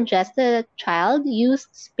decongest a child, use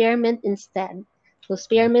spearmint instead. So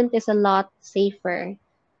spearmint is a lot safer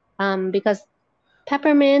because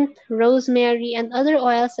peppermint, rosemary, and other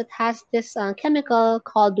oils that has this chemical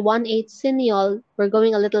called 1,8-cineol. We're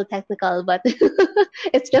going a little technical, but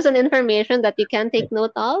it's just an information that you can take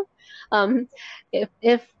note of. Um,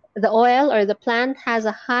 if the oil or the plant has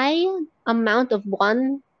a high amount of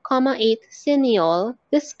 1,8 cineol,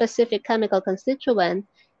 this specific chemical constituent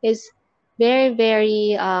is very,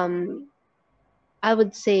 very I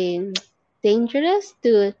would say dangerous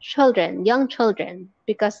to children, young children,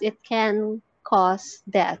 because it can cause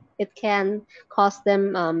death. It can cause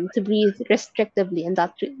them to breathe restrictively, and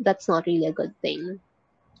that's not really a good thing.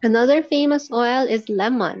 Another famous oil is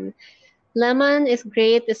lemon. Lemon is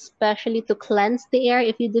great, especially to cleanse the air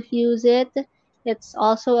if you diffuse it. It's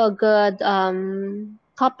also a good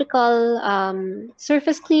topical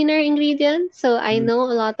surface cleaner ingredient. So I Mm. know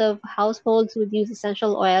a lot of households would use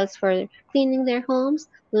essential oils for cleaning their homes.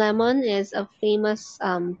 Lemon is a famous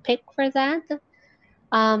pick for that.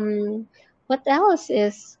 What else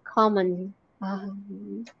is common?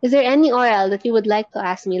 Is there any oil that you would like to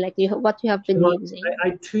ask me, like what you have You been know, using?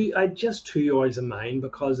 I just two oils in mind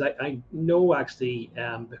because I know actually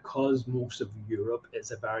because most of Europe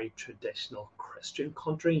is a very traditional Christian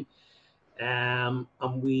country, and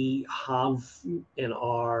we have in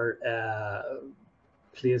our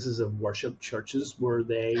places of worship, churches where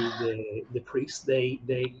the priests they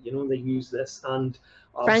they use this, and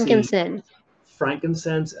obviously Frankincense,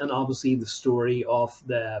 frankincense, and obviously the story of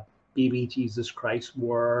the baby Jesus Christ,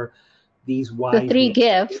 where these the wise three men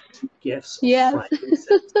gifts. gifts of Yes.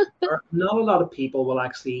 frankincense. Not a lot of people will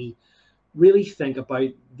actually really think about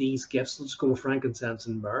these gifts. Let's go with frankincense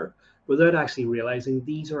and myrrh without actually realizing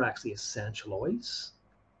these are actually essential oils.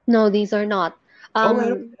 No, these are not. All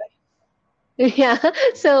right. Yeah.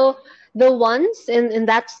 So the ones in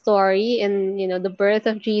that story, in the birth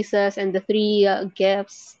of Jesus and the three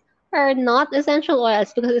gifts, are not essential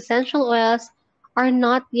oils because essential oils are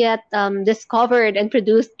not yet discovered and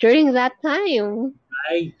produced during that time.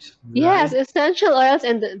 Right, Yes, right. essential oils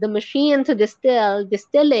and the machine to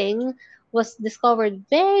distilling was discovered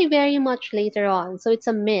very, very much later on. So it's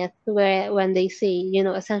a myth where when they say,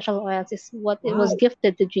 essential oils is what it was Wow.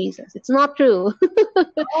 gifted to Jesus. It's not true.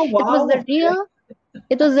 Oh, It was wow. the Okay.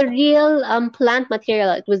 real plant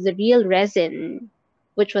material. It was the real resin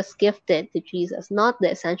which was gifted to Jesus, not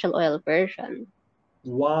the essential oil version.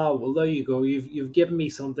 Wow. Well, there you go. You've given me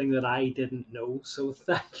something that I didn't know. So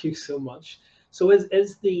thank you so much. So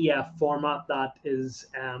is the format that is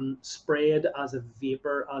sprayed as a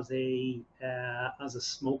vapor, as a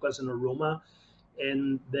smoke, as an aroma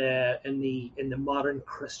in the modern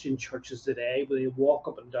Christian churches today, where they walk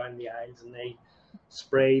up and down the aisles and they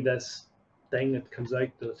spray this thing that comes out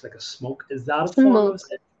that's like a smoke. Is that a form of Smoke.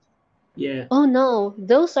 it? Yeah. Oh no,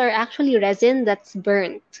 those are actually resin that's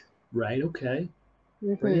burnt. Right. Okay.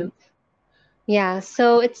 Hmm. Brilliant. Yeah,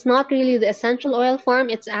 so it's not really the essential oil form,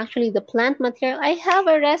 it's actually the plant material. I have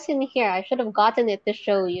a resin here. I should have gotten it to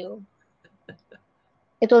show you.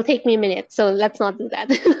 It will take me a minute, so let's not do that.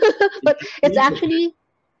 But it's actually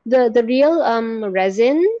the real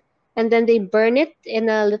resin, and then they burn it in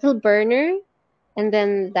a little burner, and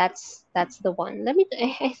then that's the one.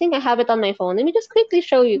 I think I have it on my phone. Let me just quickly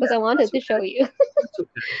show you Yeah, because I wanted that's to show okay. you. That's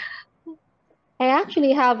okay. I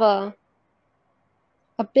actually have a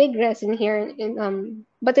big resin here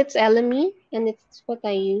but it's LME and it's what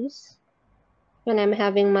I use when I'm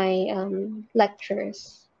having my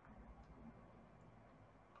lectures.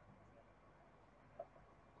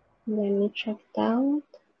 Let me check it out.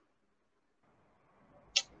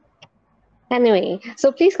 Anyway,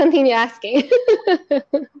 so please continue asking.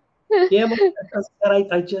 Yeah, well, as I said,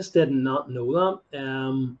 I just did not know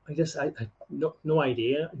that. I just I no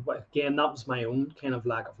idea. But again, that was my own kind of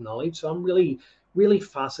lack of knowledge. So I'm really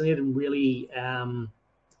fascinated and really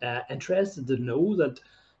interested to know that,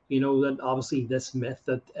 that obviously this myth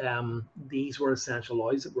that these were essential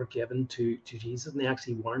oils that were given to Jesus, and they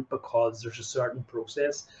actually weren't, because there's a certain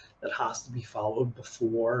process that has to be followed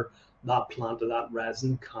before that plant or that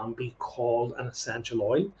resin can be called an essential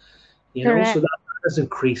oil. So Correct. that has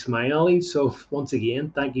increased my knowledge. So once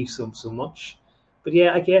again, thank you so much. But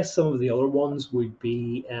yeah, I guess some of the other ones would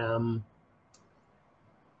be Here,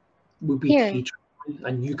 tea tree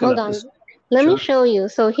and hold eucalyptus. on. Let me Sure. show you.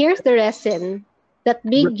 So here's the resin. That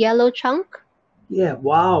big yellow chunk, Yeah.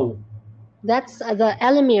 Wow. that's the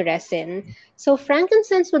elemi resin. So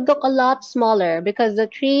frankincense would look a lot smaller because the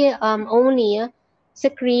tree only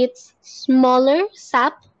secretes smaller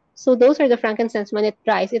sap. So those are the frankincense when it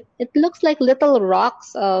dries. It looks like little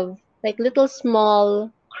rocks of like little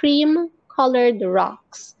small cream colored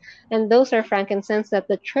rocks. And those are frankincense that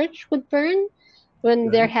the church would burn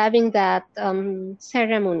when they're Right. having that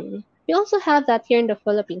ceremony. We also have that here in the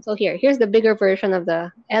Philippines. So here's the bigger version of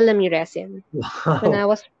the elemi resin. When I Wow.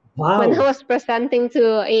 was when I Wow. was presenting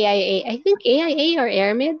to AIA, I think AIA or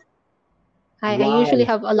AirMid, I usually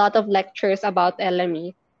Wow. have a lot of lectures about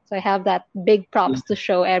LME. So I have that big props to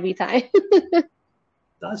show every time.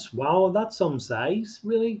 That's some size,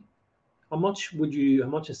 really. How much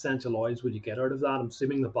essential oils would you get out of that? I'm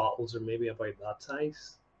assuming the bottles are maybe about that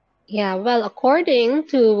size. Yeah, well, according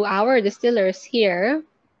to our distillers here,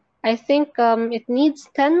 I think it needs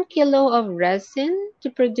 10 kilo of resin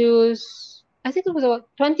to produce, I think it was about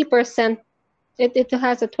 20%. It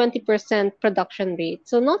has a 20% production rate.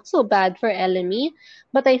 So not so bad for LME,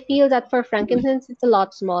 but I feel that for frankincense, it's a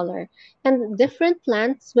lot smaller. And different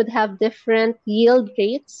plants would have different yield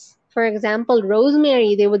rates. For example,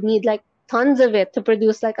 rosemary, they would need like tons of it to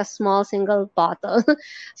produce like a small single bottle.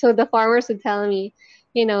 So the farmers would tell me,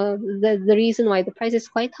 the reason why the price is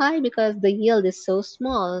quite high because the yield is so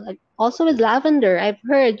small. Like, also with lavender, I've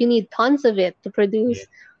heard you need tons of it to Yeah. produce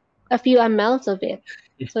a few mLs of it.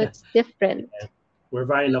 So Yeah. it's different. We're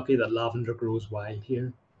very lucky that lavender grows wild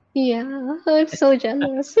here. Yeah, I'm so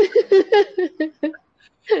jealous.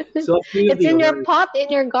 So a few of It's the in your other, pot in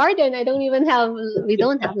your garden. We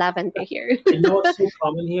don't have lavender here. I know it's so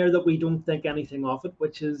common here that we don't think anything of it,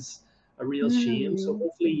 which is a real shame. So Mm.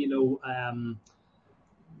 hopefully,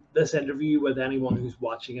 this interview with anyone who's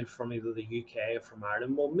watching it from either the UK or from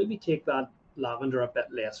Ireland will maybe take that lavender a bit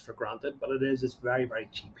less for granted, but it's very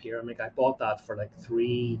cheap here. I mean, I bought that for like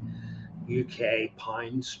 £3 UK,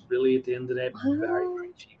 really, at the end of the day. It was very Wow.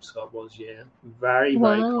 cheap. So it was, yeah, very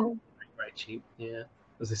common, Wow. very cheap. Yeah.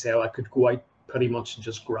 As I say, I could go out pretty much and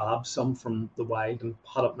just grab some from the wild and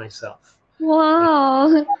pot it myself. Yeah.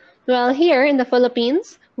 Wow. Well, here in the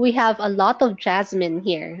Philippines, we have a lot of jasmine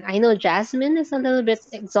here. I know jasmine is a little bit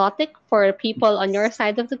exotic for people on your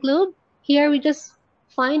side of the globe. Here we just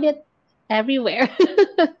find it everywhere.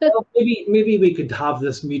 Well, maybe we could have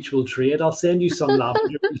this mutual trade. I'll send you some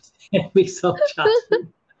lavender, you send me some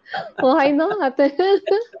jasmine. Why not?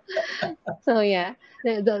 So yeah,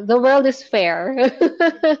 the world is fair.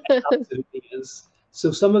 Absolutely is. So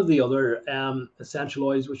some of the other essential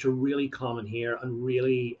oils which are really common here and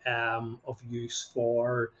really of use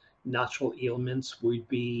for natural ailments would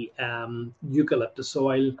be eucalyptus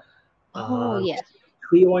oil Oh and yes, tea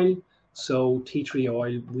tree oil. So tea tree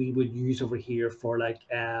oil we would use over here for like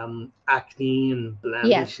acne and yes,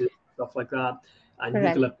 blemishes, stuff like that. And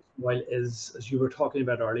correct, eucalyptus oil is, as you were talking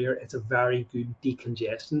about earlier, it's a very good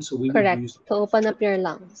decongestant. So we would correct. use To open up your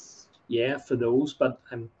lungs. yeah for those, but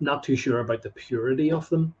I'm not too sure about the purity of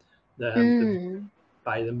them. The Mm.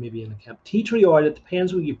 buy them maybe in a camp. Tea tree oil, it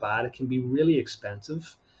depends where you buy it. It can be really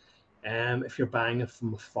expensive if you're buying it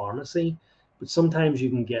from a pharmacy. But sometimes you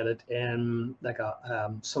can get it in like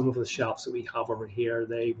some of the shops that we have over here.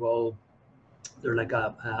 They're like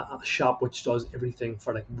a shop which does everything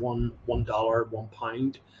for like $1,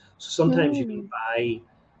 £1. So sometimes you can Mm. buy,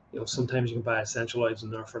 sometimes you can buy essential oils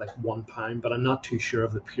in there for like £1, but I'm not too sure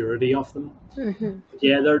of the purity of them. Mm-hmm. But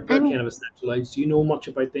yeah, they're I'm kind of essential oils. Do you know much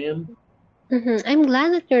about them? I'm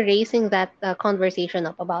glad that you're raising that conversation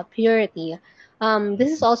up about purity.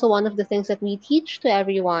 This is also one of the things that we teach to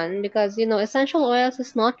everyone because, essential oils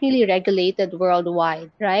is not really regulated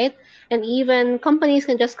worldwide, right? And even companies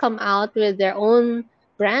can just come out with their own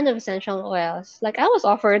brand of essential oils. Like I was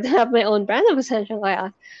offered to have my own brand of essential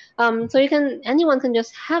oils. So anyone can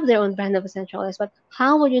just have their own brand of essential oils, but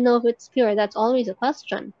how would you know if it's pure? That's always a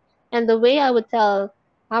question. And the way I would tell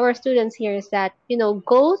our students here is that,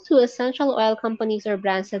 go to essential oil companies or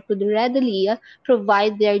brands that would readily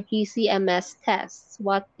provide their GCMS tests.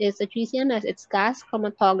 What is a GCMS? It's gas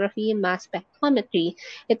chromatography mass spectrometry.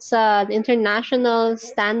 It's an international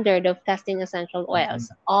standard of testing essential Mhm. oils.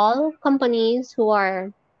 All companies who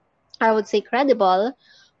are, I would say, credible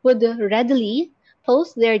would readily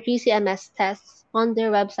post their GCMS tests on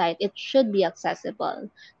their website. It should be accessible.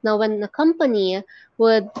 Now, when a company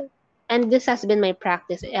would, and this has been my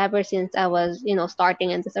practice ever since I was,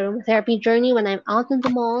 starting in this aromatherapy journey, when I'm out in the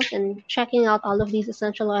malls and checking out all of these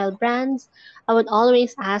essential oil brands, I would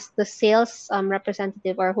always ask the sales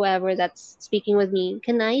representative or whoever that's speaking with me,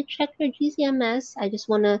 can I check your GCMS? I just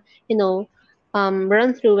want to,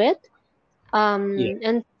 run through it. Yeah,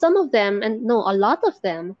 And some of them, and no, a lot of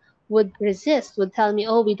them would resist, would tell me,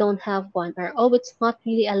 oh, we don't have one, or oh, it's not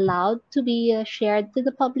really allowed to be shared to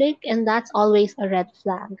the public. And that's always a red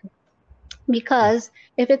flag. yeah, Because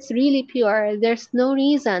if it's really pure, there's no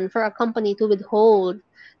reason for a company to withhold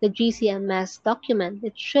the GCMS document.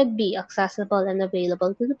 It should be accessible and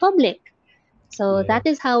available to the public. So yeah, that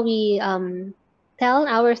is how we tell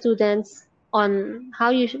our students on how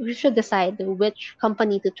you should decide which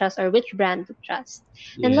company to trust or which brand to trust.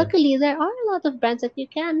 And yeah. luckily, there are a lot of brands that you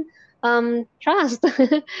can trust,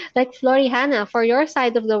 like Florihana. For your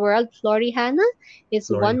side of the world, Florihana is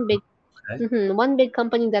Florian. Okay. one big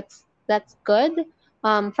company that's good.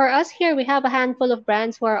 For us here, we have a handful of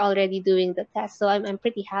brands who are already doing the test, so I'm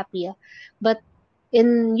pretty happy. But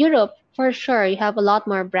in Europe, for sure, you have a lot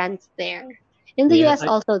more brands there. In the Yeah, US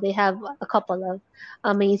also, they have a couple of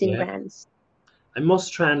amazing yeah. brands. I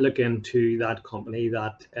must try and look into that company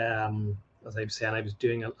that, as I was saying, I was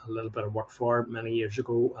doing a little bit of work for many years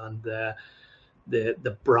ago, and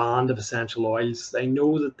the brand of essential oils. I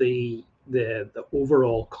know that the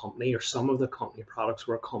overall company or some of the company products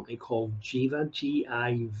were a company called Jiva,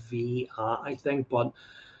 Giva, I think, but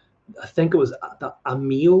I think it was the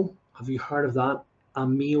Amio. Have you heard of that?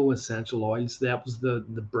 Amio essential oils. That was the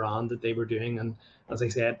brand that they were doing, and as I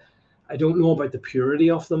said, I don't know about the purity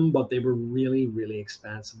of them, but they were really really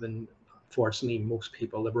expensive, and fortunately, most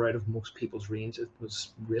people they were out of most people's range. It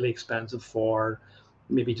was really expensive for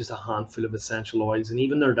maybe just a handful of essential oils, and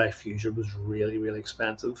even their diffuser was really really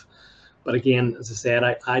expensive. But again, as I said,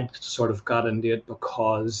 I sort of got into it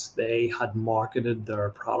because they had marketed their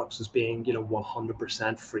products as being,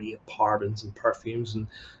 100% free of parabens and perfumes and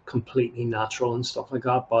completely natural and stuff like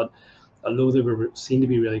that. But although they were seemed to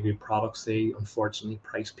be really good products, they unfortunately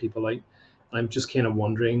priced people out. And I'm just kind of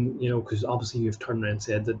wondering, because obviously you've turned around and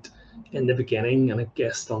said that in the beginning, and I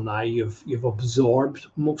guess till now, you've absorbed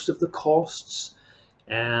most of the costs.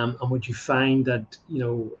 And would you find that,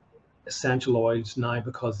 essential oils now,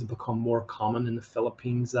 because they become more common in the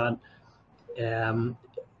Philippines, that um,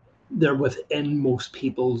 they're within most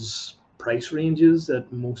people's price ranges,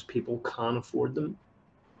 that most people can afford them?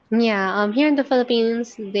 Yeah, here in the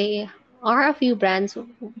Philippines, they are a few brands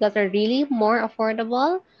that are really more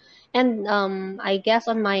affordable. And I guess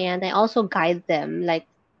on my end, I also guide them, like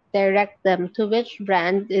direct them to which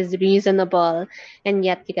brand is reasonable and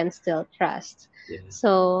yet you can still trust. Yeah,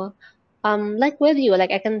 So, like with you,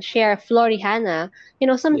 like I can share Florihana.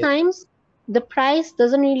 yeah, Sometimes the price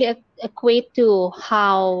doesn't really equate to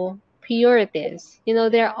how pure it is.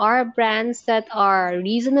 There are brands that are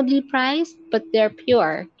reasonably priced, but they're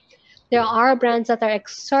pure. There yeah, are brands that are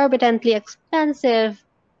exorbitantly expensive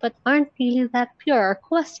but aren't really that pure or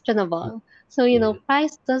questionable. So, yeah.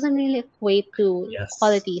 price doesn't really equate to Yes,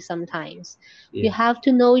 quality sometimes. You yeah, have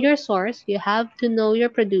to know your source, you have to know your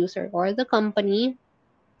producer or the company.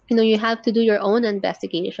 You have to do your own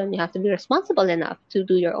investigation. You have to be responsible enough to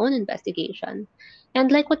do your own investigation.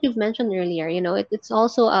 And like what you've mentioned earlier, it's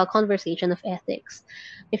also a conversation of ethics.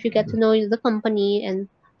 If you get to know the company and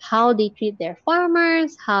how they treat their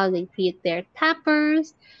farmers, how they treat their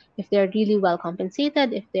tappers, if they're really well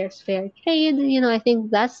compensated, if there's fair trade, I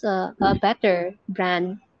think that's a better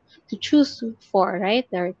brand to choose for, right?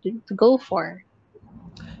 Or to go for.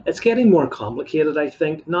 it's getting more complicated, I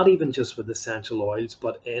think, not even just with essential oils,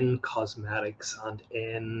 but in cosmetics and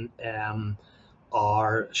in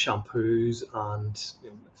our shampoos and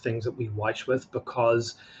things that we wash with,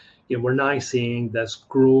 because we're now seeing this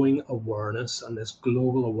growing awareness and this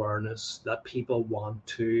global awareness that people want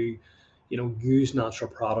to, use natural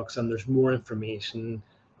products, and there's more information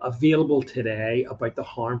available today about the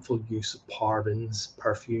harmful use of parabens,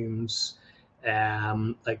 perfumes,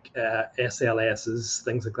 like SLSs,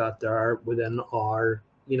 things like that. There are within our,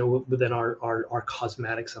 within our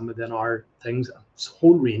cosmetics and within our things, a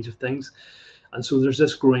whole range of things. And so there's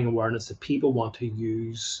this growing awareness that people want to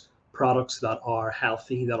use products that are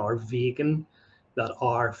healthy, that are vegan, that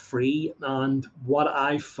are free. And what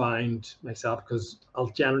I find myself, because I'll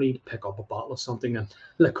generally pick up a bottle of something and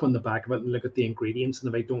look on the back of it and look at the ingredients,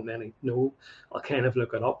 and if I don't know, I'll kind of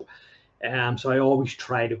look it up. So I always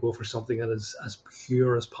try to go for something that is as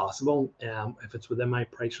pure as possible, if it's within my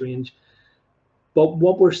price range. But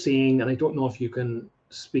what we're seeing, and I don't know if you can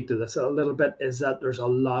speak to this a little bit, is that there's a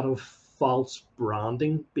lot of false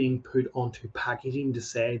branding being put onto packaging to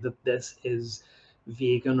say that this is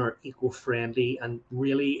vegan or eco-friendly, and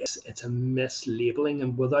really it's a mislabeling.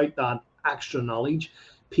 And without that extra knowledge,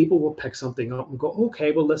 people will pick something up and go,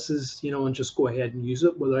 okay, well, this is, and just go ahead and use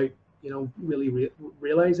it without, really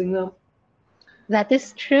realizing that. That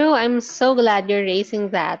is true. I'm so glad you're raising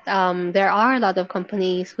that. There are a lot of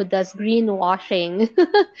companies who does greenwashing.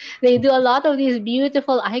 They do a lot of these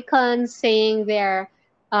beautiful icons saying they're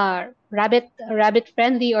rabbit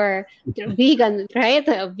friendly or vegan, right?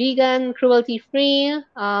 Vegan, cruelty free.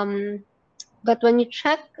 But when you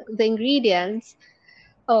check the ingredients,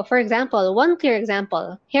 oh, for example, one clear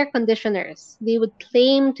example, hair conditioners, they would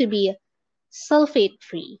claim to be sulfate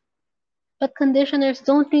free, but conditioners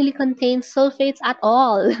don't really contain sulfates at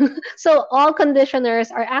all. So all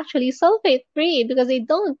conditioners are actually sulfate free because they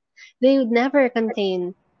would never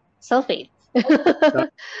contain sulfates. That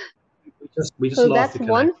we just So lost that's the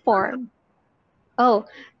connection. one form. Oh,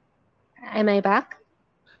 am I back?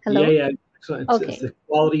 Yeah, Hello? yeah. So it's Okay. the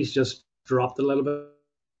quality's just dropped a little bit.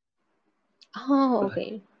 Oh,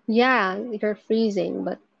 okay. Yeah, you're freezing,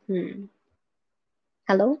 but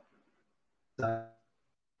hello?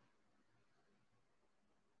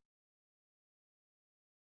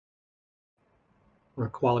 Or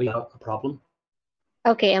quality a problem.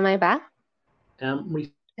 Okay, am I back?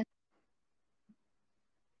 Recently,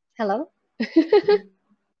 Hello?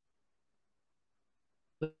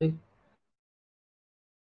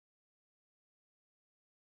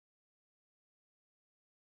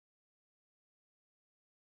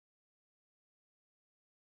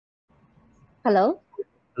 Hello?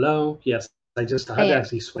 hello. Yes, I Oh, had to yeah.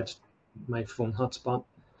 actually switch my phone hotspot.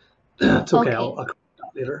 It's okay. Okay. I'll correct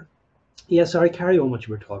that later. Yeah, sorry. Carry on what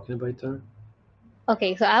you were talking about there.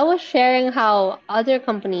 Okay, so I was sharing how other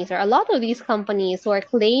companies, or a lot of these companies who are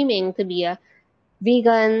claiming to be a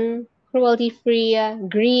vegan, cruelty free,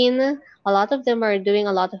 green, a lot of them are doing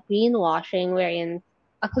a lot of greenwashing, wherein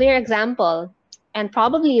a clear example, and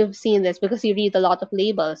probably you've seen this because you read a lot of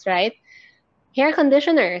labels, right? Hair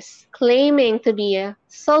conditioners claiming to be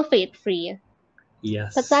sulfate free, but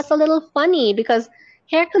Yes. that's a little funny because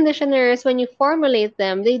hair conditioners, when you formulate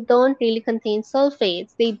them, they don't really contain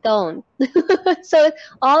sulfates. They don't. So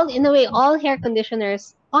all in a way, all hair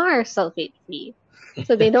conditioners are sulfate free.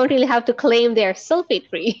 So they don't really have to claim they're sulfate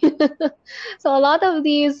free. So a lot of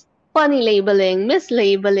these funny labeling,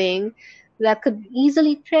 mislabeling that could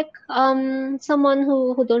easily trick someone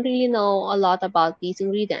who don't really know a lot about these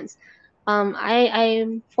ingredients.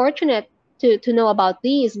 I'm fortunate to know about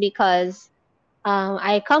these because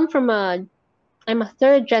I come from I'm a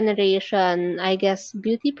third generation, I guess,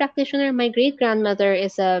 beauty practitioner. My great grandmother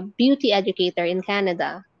is a beauty educator in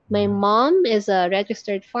Canada. My mom is a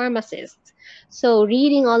registered pharmacist. So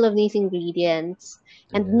reading all of these ingredients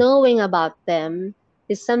and Yeah. knowing about them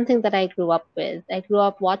is something that I grew up with. I grew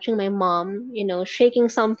up watching my mom, shaking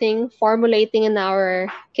something, formulating in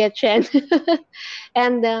our kitchen.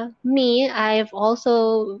 And me, I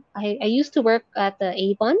used to work at the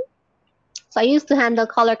Avon, so I used to handle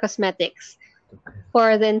color cosmetics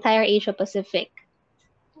for the entire Asia Pacific.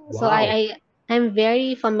 So Wow. I'm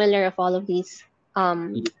very familiar of all of these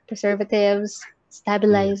preservatives, Yeah.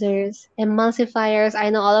 stabilizers, emulsifiers. I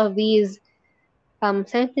know all of these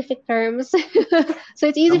scientific terms. So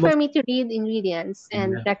it's That easy for must me to read ingredients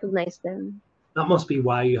and yeah. recognize them. That must be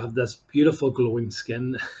why you have this beautiful glowing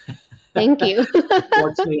skin. Thank you.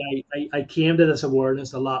 Unfortunately, I came to this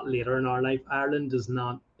awareness a lot later in our life. Ireland is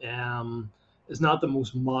not the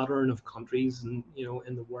most modern of countries, and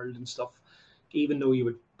in the world and stuff. Even though you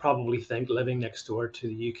would probably think living next door to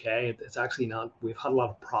the UK, it's actually not. We've had a lot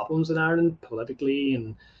of problems in Ireland politically,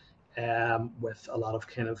 and with a lot of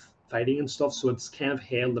kind of fighting and stuff. So it's kind of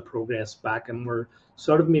held the progress back, and we're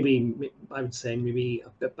sort of maybe, I would say, maybe a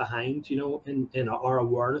bit behind, in our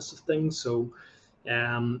awareness of things. So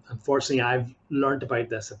unfortunately, I've learned about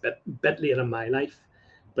this a bit late in my life.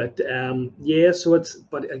 But yeah, so it's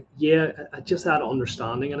but yeah, just that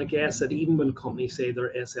understanding, and I guess that even when companies say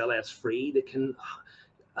they're SLS free, they can.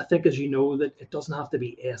 I think, as you know, that it doesn't have to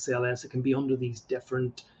be SLS. It can be under these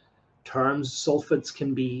different terms. Sulfates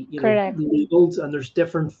can be, Correct. labeled, and there's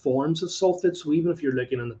different forms of sulfates. So even if you're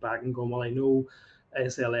looking in the back and going, well, I know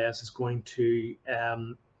SLS is going to,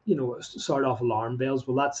 start off alarm bells.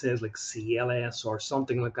 Well, that says like CLS or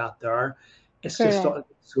something like that. There, it's just Correct.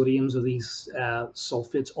 sodiums of these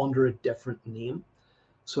sulfates under a different name.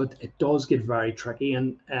 So it does get very tricky.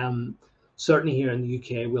 And certainly here in the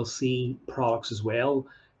UK, we'll see products as well.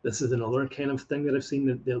 This is another kind of thing that I've seen,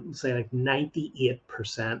 that they'll say like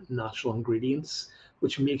 98% natural ingredients,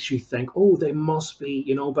 which makes you think, oh, they must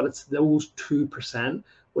be, but it's those 2%,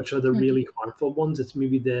 which are the Mhm. really harmful ones. It's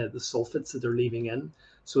maybe the sulfates that they're leaving in.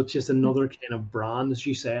 So it's just another kind of brand, as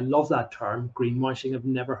you say. I love that term, greenwashing. I've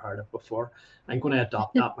never heard it before. I'm going to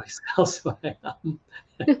adopt that myself. So I am.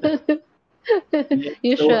 Yeah.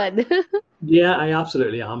 You So should. yeah, I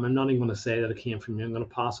absolutely am. I'm not even going to say that it came from you. I'm going to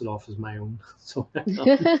pass it off as my own. So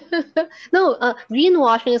No,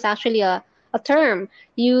 greenwashing is actually a term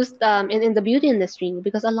used in the beauty industry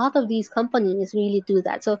because a lot of these companies really do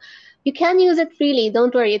that. So you can use it freely.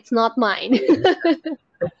 Don't worry, it's not mine.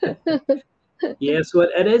 yeah, so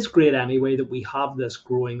it is great anyway that we have this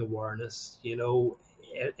growing awareness,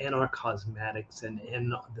 in our cosmetics and in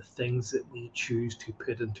the things that we choose to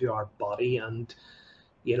put into our body. And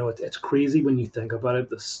it's crazy when you think about it,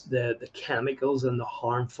 the chemicals and the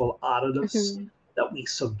harmful additives Mhm. that we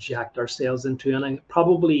subject ourselves into. And I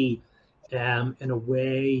probably, in a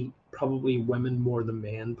way, probably women more than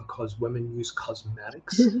men, because women use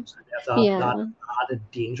cosmetics. So there's that Yeah, added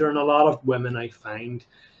danger. And a lot of women, I find,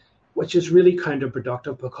 which is really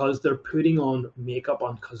counterproductive, because they're putting on makeup,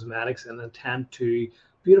 on cosmetics, in an attempt to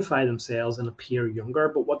beautify themselves and appear younger.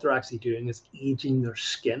 But what they're actually doing is aging their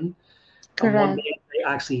skin. And what correct, they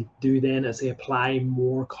actually do then is they apply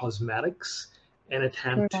more cosmetics in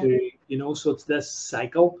attempt correct, to, so it's this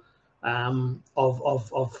cycle, and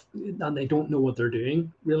they don't know what they're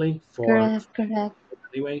doing really for correct, correct.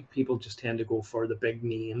 anyway. People just tend to go for the big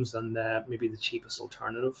names and maybe the cheapest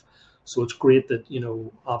alternative. So it's great that,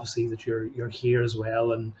 obviously, that you're here as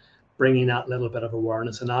well, and bringing that little bit of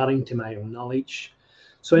awareness and adding to my own knowledge.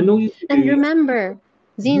 So I Mm. know you And do. remember,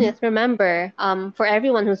 Mhm. Zenith, remember, for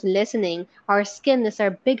everyone who's listening, our skin is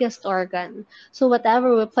our biggest organ. So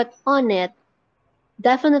whatever we put on it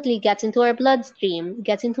definitely gets into our bloodstream,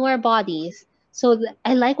 gets into our bodies. So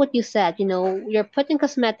I like what you said. You're putting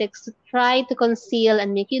cosmetics to try to conceal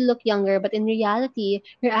and make you look younger, but in reality,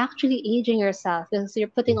 you're actually aging yourself because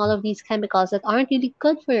you're putting all of these chemicals that aren't really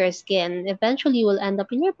good for your skin. Eventually, you will end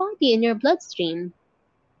up in your body, in your bloodstream.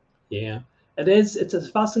 Yeah, it is. It's a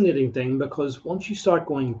fascinating thing, because once you start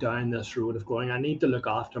going down this road of going, I need to look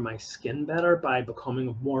after my skin better by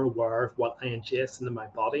becoming more aware of what I ingest into my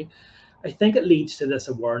body, I think it leads to this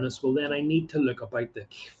awareness. Well, then I need to look about the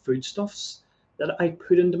foodstuffs that I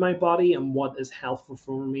put into my body, and what is helpful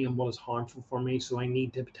for me and what is harmful for me. So I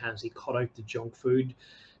need to potentially cut out the junk food,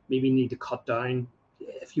 maybe need to cut down,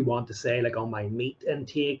 if you want to say, like, on my meat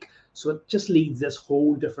intake. So it just leads this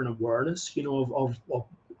whole different awareness,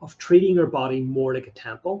 of treating your body more like a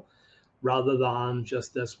temple, rather than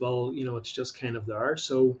just this, well, it's just kind of there.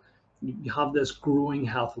 So you have this growing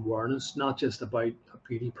health awareness, not just about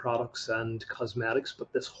beauty products and cosmetics,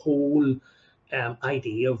 but this whole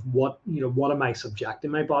idea of what am I subjecting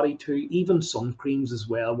my body to, even sun creams as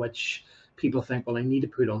well, which people think, well, I need to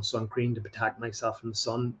put on sun cream to protect myself from the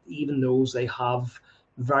sun. Even those, they have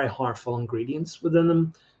very harmful ingredients within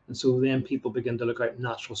them. And so then people begin to look at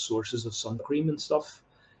natural sources of sun cream and stuff.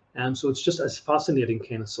 And so it's just a fascinating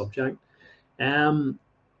kind of subject. um,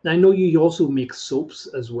 I know you also make soaps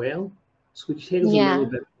as well. So could you tell us a little Yeah.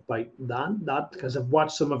 bit about that? Because I've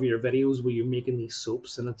watched some of your videos where you're making these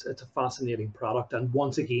soaps, and it's a fascinating product. And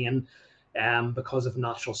once again, because of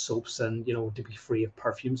natural soaps, and to be free of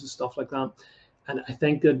perfumes and stuff like that. And I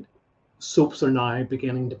think that soaps are now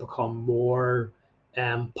beginning to become more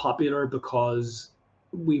popular, because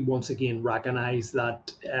we once again recognize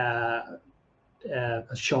that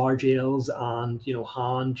shower gels and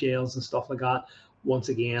hand gels and stuff like that, once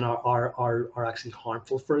again, are actually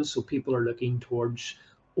harmful for us. So people are looking towards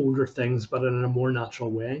older things, but in a more natural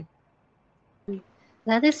way.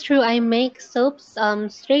 That is true. I make soaps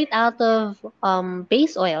straight out of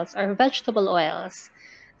base oils or vegetable oils.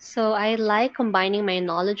 So I like combining my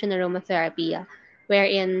knowledge in aromatherapy,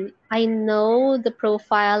 wherein I know the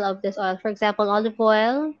profile of this oil. For example, olive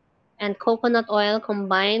oil and coconut oil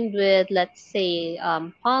combined with, let's say,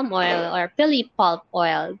 palm oil or pili pulp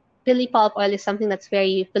oil. Pili pulp oil is something that's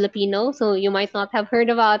very Filipino, so you might not have heard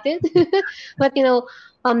about it. But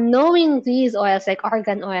knowing these oils like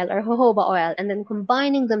argan oil or jojoba oil, and then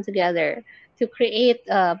combining them together to create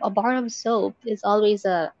a bar of soap is always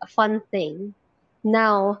a fun thing.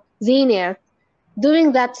 Now, Zenith,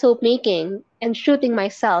 doing that soap making and shooting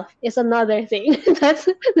myself is another thing. That's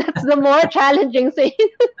the more challenging thing.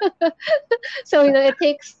 So it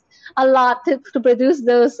takes a lot to produce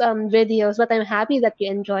those videos, but I'm happy that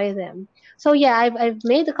you enjoy them. So yeah, I've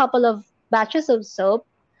made a couple of batches of soap.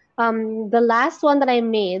 The last one that I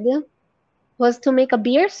made was to make a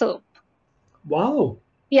beer soap. Wow.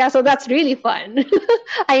 Yeah, so that's really fun.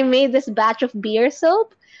 I made this batch of beer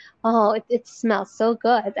soap. Oh, it smells so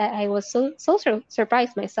good. I was so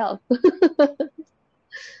surprised myself.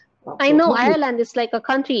 I know Absolutely. Ireland is like a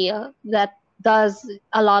country that does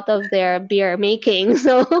a lot of their beer making,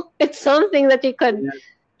 so it's something that you could Yeah.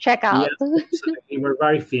 check Yeah, out. absolutely. We're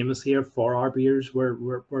very famous here for our beers.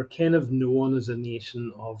 We're kind of known as a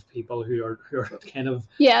nation of people who are kind of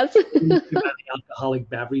Yes. too many alcoholic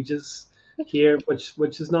beverages here,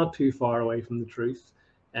 which is not too far away from the truth.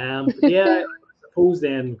 But yeah, I suppose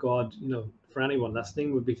then God, for anyone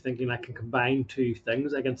listening, would be thinking I can combine two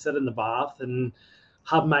things. I can sit in the bath and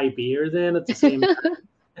have my beer then at the same time.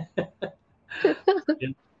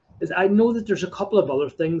 I know that there's a couple of other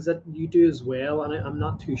things that you do as well, and I'm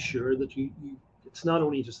not too sure that you it's not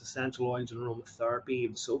only just essential oils and aromatherapy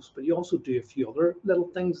and soaps, but you also do a few other little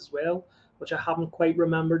things as well, which I haven't quite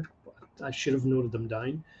remembered. But I should have noted them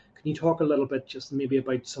down. Can you talk a little bit just maybe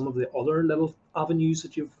about some of the other little avenues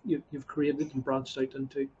that you've created and branched out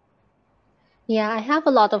into? Yeah, I have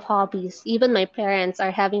a lot of hobbies. Even my parents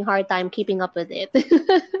are having hard time keeping up with it.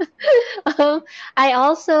 I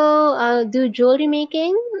also do jewelry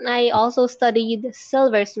making. I also studied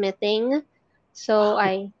silversmithing. So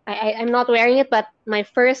Wow. I'm not wearing it, but my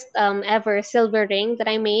first ever silver ring that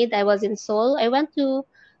I made, I was in Seoul. I went to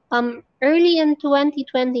early in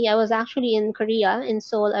 2020. I was actually in Korea in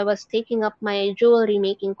Seoul. I was taking up my jewelry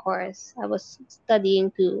making course. I was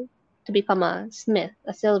studying to become a smith,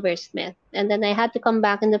 a silversmith. And then I had to come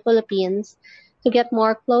back in the Philippines to get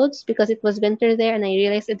more clothes because it was winter there and I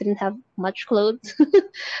realized I didn't have much clothes.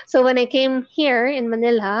 So when I came here in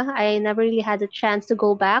Manila, I never really had a chance to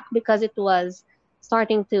go back because it was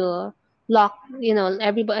starting to lock,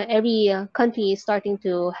 every country is starting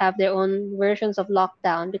to have their own versions of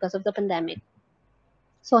lockdown because of the pandemic.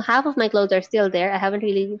 So half of my clothes are still there. I haven't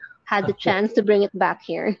really had the chance to bring it back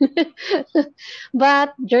here.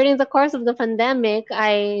 But during the course of the pandemic,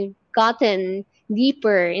 I've gotten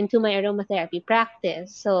deeper into my aromatherapy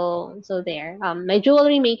practice. So there. My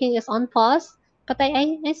jewelry making is on pause, but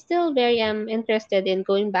I still very am interested in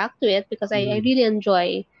going back to it because I Mhm. really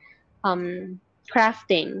enjoy um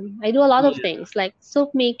crafting. I do a lot of Yeah, things like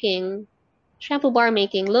soap making, shampoo bar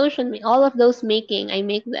making, all of those making, I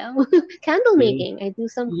make them. Candle really. making, I do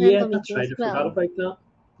some Yeah, candle that's making right. as I forgot well. about that.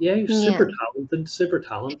 Yeah, you're super Yeah. talented, super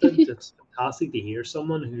talented. It's fantastic to hear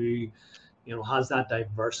someone who, has that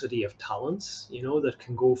diversity of talents, that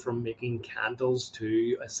can go from making candles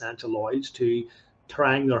to essential oils to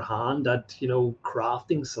trying their hand at,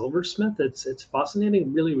 crafting silversmith. It's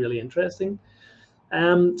fascinating, really, really interesting.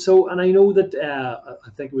 So, and I know that I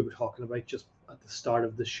think we were talking about just at the start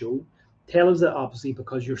of the show. Tell us that obviously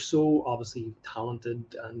because you're so obviously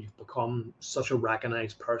talented and you've become such a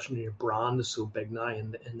recognized person, your brand is so big now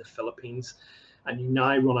in the Philippines, and you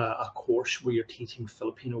now run a course where you're teaching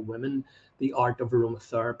Filipino women the art of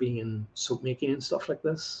aromatherapy and soap making and stuff like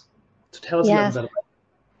this. So tell us a little Yes. bit about.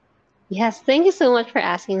 Yes, thank you so much for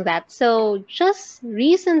asking that. So, just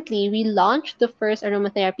recently, we launched the first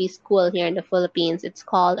aromatherapy school here in the Philippines. It's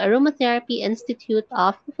called Aromatherapy Institute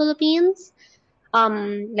of the Philippines.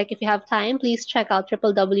 Like if you have time, please check out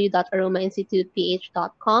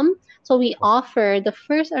www.aromainstituteph.com. So we offer the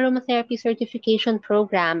first aromatherapy certification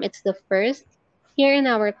program. It's the first here in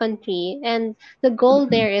our country, and the goal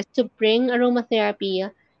there is to bring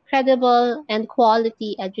aromatherapy credible and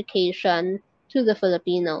quality education to the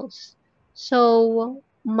Filipinos. So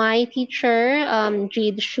my teacher,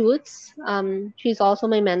 Jade Schutz, she's also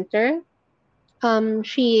my mentor.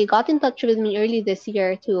 She got in touch with me early this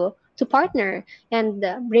year to partner and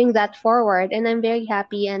bring that forward, and I'm very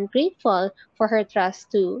happy and grateful for her trust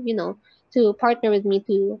to partner with me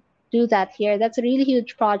to do that here. That's a really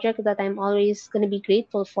huge project that I'm always going to be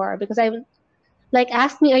grateful for because I like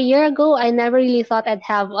asked me a year ago, I never really thought I'd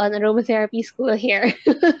have an aromatherapy school here.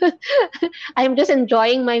 I'm just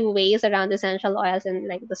enjoying my ways around essential oils and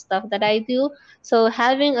like the stuff that I do. So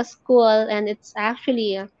having a school and it's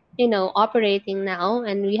actually operating now,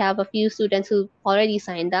 and we have a few students who already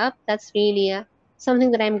signed up. That's really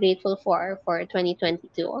something that I'm grateful for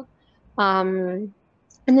 2022. Um,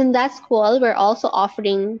 and in that school, we're also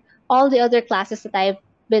offering all the other classes that I've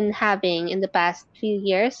been having in the past few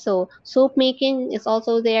years. So soap making is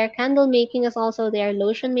also there, candle making is also there,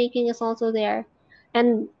 lotion making is also there,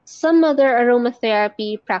 and some other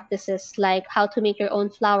aromatherapy practices like how to make your own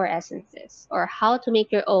flower essences or how to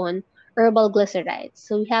make your own herbal glycerides.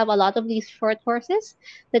 So we have a lot of these short courses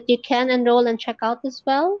that you can enroll and check out as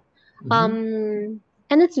well. Hmm.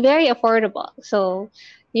 And it's very affordable. So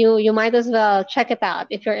you might as well check it out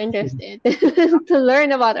if you're interested to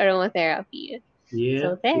learn about aromatherapy. Yeah,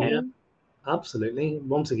 So there. yeah, absolutely.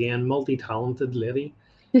 Once again, multi-talented lady.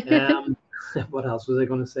 Um, what else was I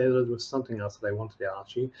going to say? There was something else that I wanted to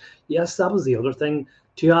ask you. Yes, that was the other thing.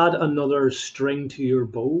 To add another string to your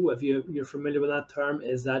bow, if you're familiar with that term,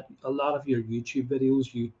 is that a lot of your YouTube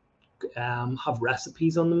videos you have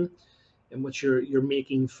recipes on them in which you're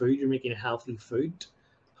making food, you're making healthy food.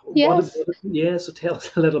 Yes. Yeah, so tell us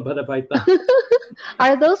a little bit about that.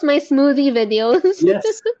 Are those my smoothie videos?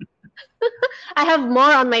 Yes. I have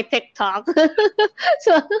more on my TikTok.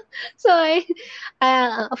 so so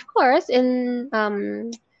of course in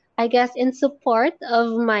I guess in support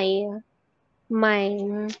of my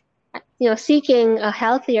seeking a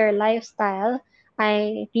healthier lifestyle,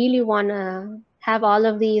 I really want to have all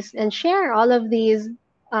of these and share all of these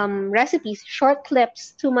recipes, short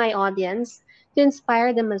clips to my audience to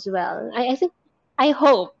inspire them as well. I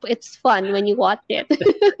hope it's fun when you watch it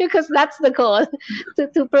because that's the goal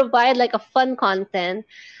to provide like a fun content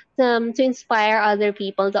to inspire other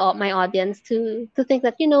people, my audience, to think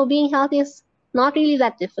that being healthy is not really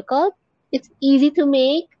that difficult. It's easy to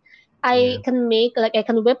make. Yeah, I can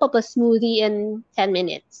whip up a smoothie in 10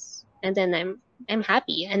 minutes, and then I'm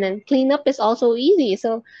happy. And then cleanup is also easy.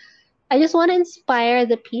 So I just want to inspire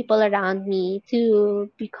the people around me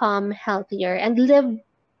to become healthier and live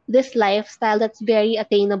this lifestyle that's very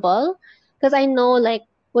attainable. Because I know, like,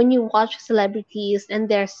 when you watch celebrities and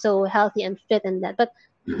they're so healthy and fit and that, but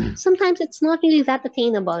sometimes it's not really that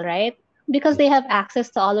attainable, right? Because yeah, they have access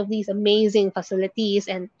to all of these amazing facilities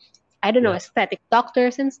and I don't know, yeah, aesthetic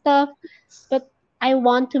doctors and stuff. But I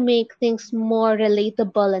want to make things more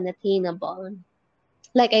relatable and attainable.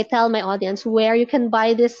 Like I tell my audience where you can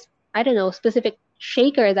buy this, I don't know, specific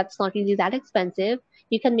shaker that's not really that expensive.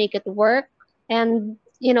 You can make it work and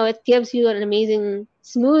it gives you an amazing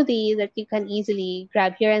smoothie that you can easily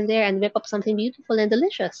grab here and there and whip up something beautiful and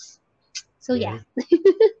delicious. So yeah.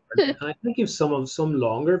 yeah. I think you've some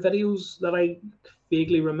longer videos that I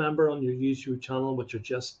vaguely remember on your YouTube channel, which are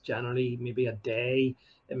just generally maybe a day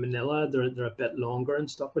in Manila. They're a bit longer and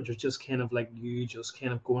stuff, which are just kind of like you just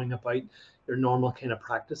kind of going about your normal kind of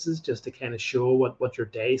practices just to kind of show what your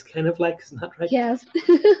day is kind of like. Isn't that right? Yes.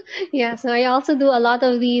 Yeah, so I also do a lot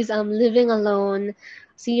of these living alone Yeah,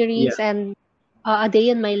 series and a day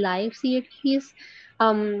in my life series.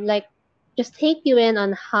 Like just take you in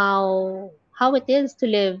on how it is to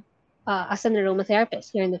live as an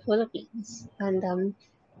aromatherapist here in the Philippines. And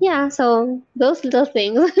yeah, so those little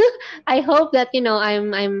things. I hope that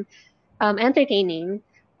I'm entertaining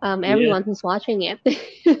yeah. everyone who's watching it.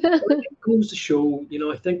 Well, it goes to show,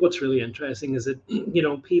 I think what's really interesting is that,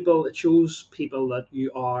 people, it shows people that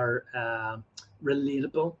you are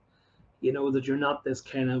relatable, that you're not this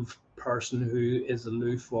kind of person who is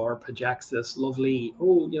aloof or projects this lovely,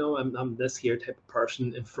 oh, I'm this here type of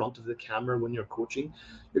person in front of the camera when you're coaching.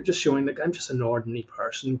 You're just showing, like, I'm just an ordinary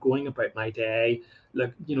person going about my day.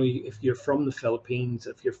 Like, if you're from the Philippines,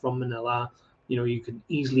 if you're from Manila, you can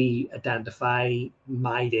easily identify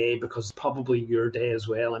my day because it's probably your day as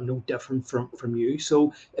well. I'm no different from you.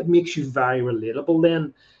 So it makes you very relatable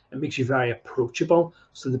then. It makes you very approachable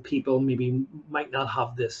so that people maybe might not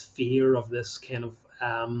have this fear of this kind of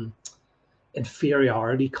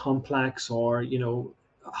inferiority complex, or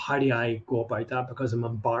how do I go about that because I'm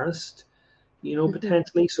embarrassed, Mhm.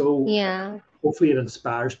 potentially. So Yeah. hopefully it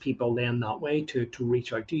inspires people then that way to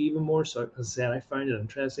reach out to you even more. So as I said, I found it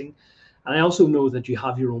interesting. And I also know that you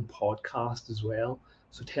have your own podcast as well,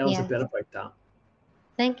 so tell us a Yes. bit about that.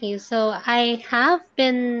 Thank you. So I have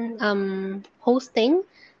been hosting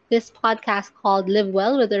this podcast called Live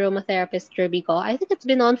Well with aromatherapist Jirbie. I think it's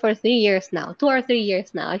been on for 3 years now, 2 or 3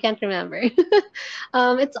 years now. I can't remember.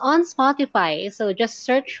 It's on Spotify, so just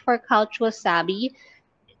search for Couch Wasabi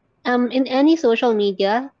in any social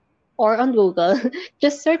media or on Google,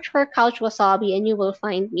 just search for Couch Wasabi and you will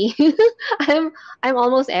find me. I'm I'm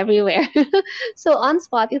almost everywhere. So on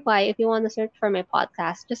Spotify, if you want to search for my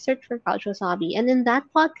podcast, just search for Couch Wasabi. And in that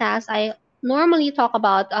podcast, I normally talk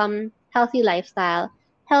about healthy lifestyle,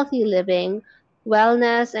 healthy living,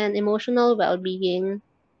 wellness and emotional well-being,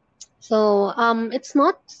 So it's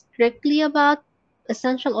not strictly about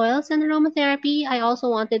essential oils and aromatherapy. I also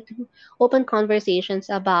wanted to open conversations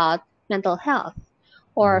about mental Mm, health,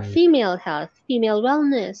 female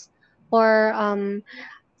wellness, or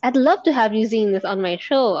I'd love to have you seen this on my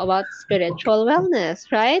show about okay. spiritual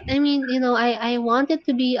wellness, right? I mean, I want it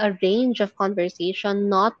to be a range of conversation,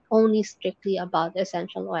 not only strictly about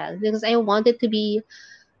essential oils, because I want it to be,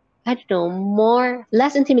 I don't know,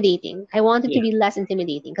 less intimidating. I want it to Yeah. be less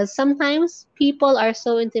intimidating because sometimes people are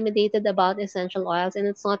so intimidated about essential oils and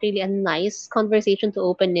it's not really a nice conversation to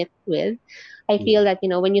open it with. I feel Yeah. that,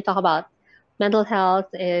 when you talk about mental health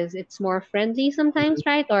it's more friendly sometimes, Mhm.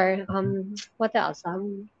 right? Or what else?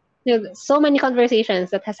 So many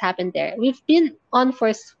conversations that has happened there. We've been on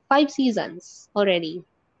for 5 seasons already.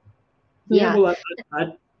 Yeah, Yeah. well,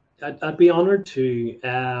 I'd be honored to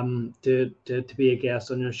be a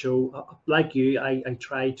guest on your show. Like you, I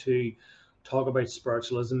try to talk about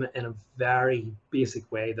spiritualism in a very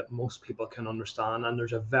basic way that most people can understand. And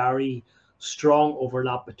there's a very strong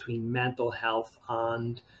overlap between mental health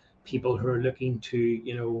and people who are looking to,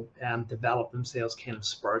 develop themselves kind of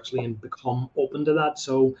spiritually and become open to that.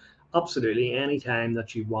 So absolutely, anytime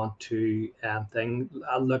that you want to I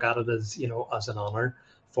look at it as, as an honor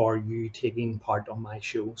for you taking part on my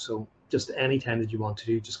show. So just anytime that you want to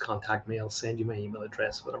do, just contact me. I'll send you my email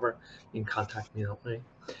address, whatever. You can contact me that way.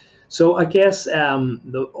 So I guess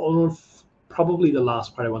probably the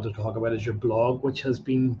last part I want to talk about is your blog, which has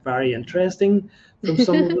been very interesting from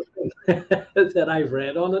some of the things that I've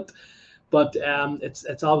read on it. But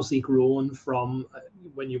it's obviously grown from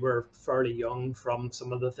when you were fairly young, from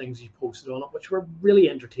some of the things you posted on it, which were really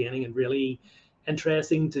entertaining and really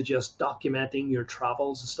interesting, to just documenting your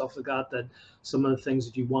travels and stuff like that. That some of the things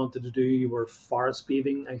that you wanted to do, you were forest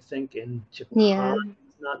bathing, I think, in Japan. Yeah.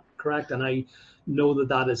 Is that correct? And I know that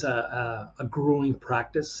that is a growing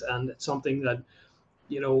practice, and it's something that,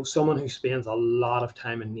 someone who spends a lot of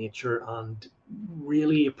time in nature and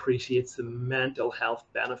really appreciates the mental health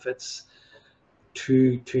benefits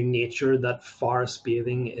to nature, that forest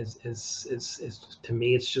bathing is to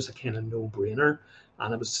me, it's just a kind of no-brainer.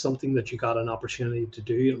 And it was something that you got an opportunity to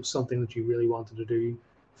do. It was something that you really wanted to do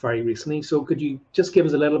very recently. So could you just give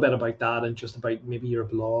us a little bit about that, and just about maybe your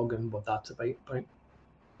blog and what that's about?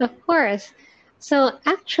 Of course. So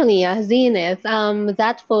actually, Zenith,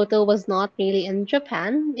 that photo was not really in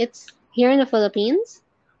Japan. It's here in the Philippines.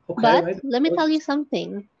 Okay, But right. let me tell you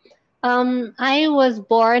something. I was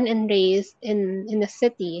born and raised in a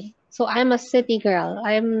city, so I'm a city girl.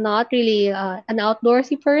 I'm not really an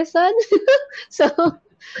outdoorsy person. So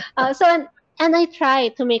and I try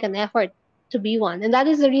to make an effort to be one, and that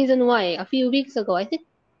is the reason why a few weeks ago, I think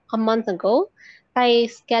a month ago, I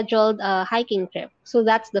scheduled a hiking trip. So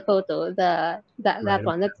that's the photo, that Right.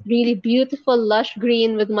 one. That's really beautiful, lush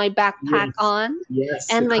green with my backpack Yes. on, Yes.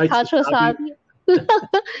 and The my couch couch was potato. on.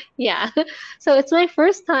 Yeah. So it's my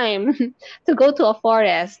first time to go to a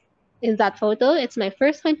forest. In that photo, it's my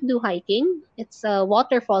first time to do hiking. It's a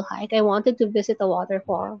waterfall hike. I wanted to visit a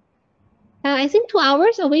waterfall. I think 2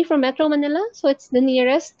 hours away from Metro Manila, so it's the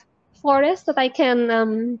nearest forest that I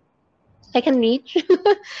can reach,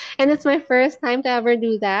 and it's my first time to ever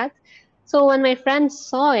do that. So when my friends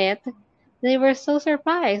saw it, they were so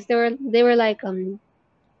surprised. They were like,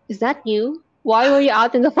 "Is that you? Why were you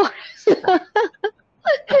out in the forest?"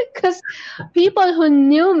 Because people who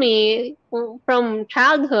knew me from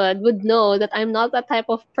childhood would know that I'm not that type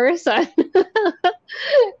of person.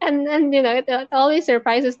 And it always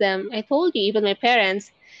surprises them. I told you, even my parents,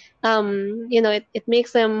 it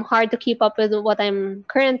makes them hard to keep up with what I'm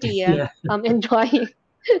currently Yeah. enjoying.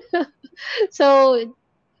 So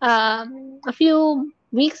a few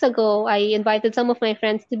weeks ago, I invited some of my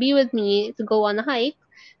friends to be with me to go on a hike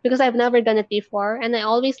because I've never done it before, and I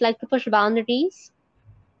always like to push boundaries.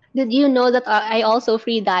 Did you know that I also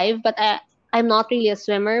free dive, but I'm not really a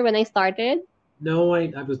swimmer when I started? No,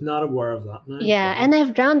 I was not aware of that. No. Yeah, Wow. and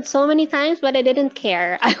I've drowned so many times, but I didn't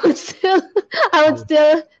care. I would still, I would Oh,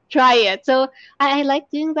 still try it. So I like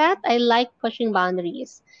doing that. I like pushing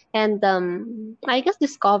boundaries and I guess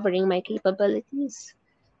discovering my capabilities.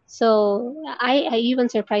 So I even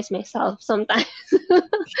surprise myself sometimes,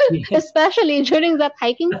 yeah. especially during that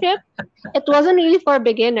hiking trip. It wasn't really for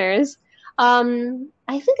beginners.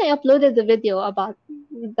 I think I uploaded the video about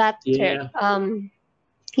that trip. Yeah.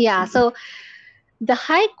 Yeah, so the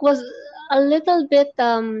hike was a little bit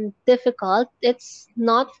difficult. It's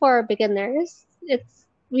not for beginners.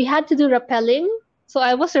 We had to do rappelling, so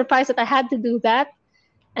I was surprised that I had to do that,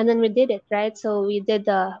 and then we did it, right. So we did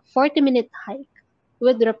a 40-minute hike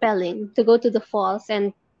with rappelling to go to the falls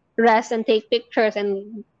and rest and take pictures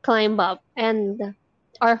and climb up. And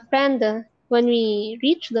our friend, when we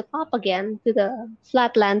reached the top again, to the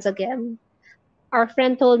flatlands again, our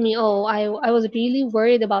friend told me, "Oh, I was really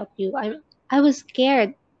worried about you. I was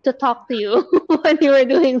scared to talk to you when you were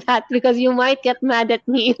doing that because you might get mad at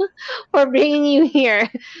me for bringing you here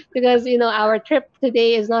because our trip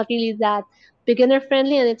today is not really that beginner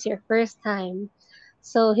friendly and it's your first time."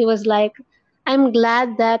 So he was like, "I'm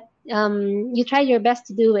glad that you tried your best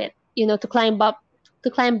to do it, to climb back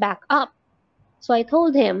up." So I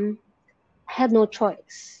told him I had no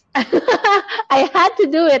choice. I had to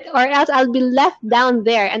do it, or else I'll be left down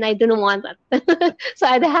there, and I didn't want that. So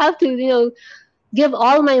I'd have to, give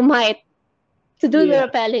all my might to do the Yeah,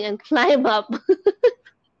 rappelling and climb up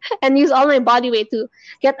and use all my body weight to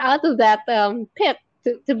get out of that pit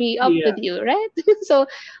to be up yeah. with you, right? So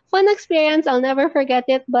fun experience. I'll never forget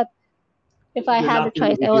it. But if I You're had the not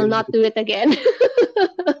going to choice, be I will doing not it. do it again.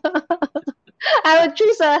 I would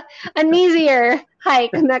choose an easier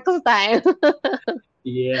hike next time.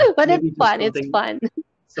 Yeah, But it's maybe just fun. It's fun.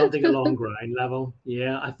 something along ground level.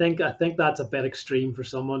 Yeah, I think that's a bit extreme for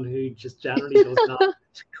someone who just generally does not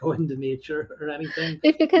go into nature or anything.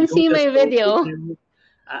 If you You can don't see my just go. video, It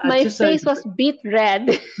my just sounds. face was beet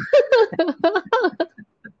red.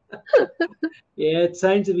 Yeah, it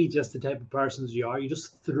sounds to be just the type of persons you are. You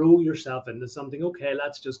just throw yourself into something. Okay,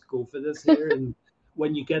 let's just go for this here. And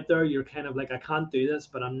when you get there, you're kind of like, I can't do this,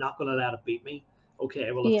 but I'm not going to let it beat me.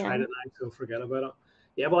 Okay, well, I've Yeah, tried it now, so forget about it.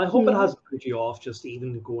 Yeah, well, I hope it yeah. hasn't put you off just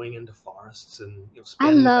even going into forests and I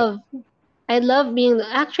spending a bit. love I love being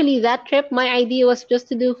actually that trip. My idea was just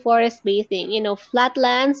to do forest bathing,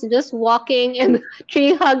 flatlands, just walking and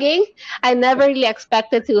tree hugging. I never really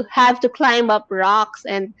expected to have to climb up rocks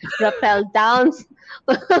and rappel down.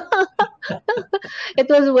 It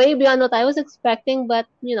was way beyond what I was expecting, but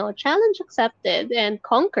challenge accepted and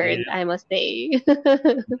conquered, Yeah, I must say.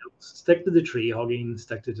 stick to the tree hugging,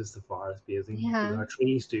 stick to just the forest bathing because Yeah. our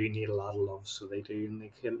trees do need a lot of love, so they do, and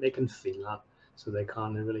they can feel that, so they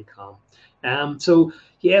really can. So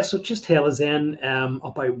yeah, so just tell us then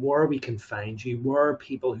about where we can find you, where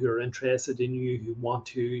people who are interested in you, who want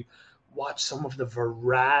to watch some of the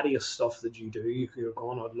variety of stuff that you do, who are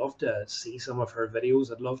going, I'd love to see some of her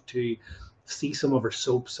videos, I'd love to see some of her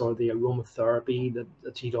soaps or the aromatherapy that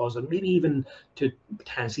she does, and maybe even to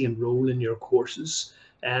potentially enroll in your courses,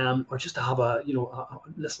 or just to have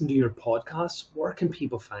listen to your podcasts. Where can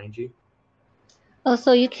people find you?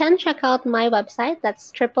 Also, you can check out my website.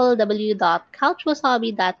 That's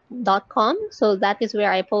www.couchwasabi.com. So that is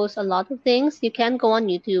where I post a lot of things. You can go on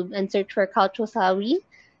YouTube and search for Couch Wasabi.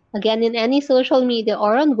 Again, in any social media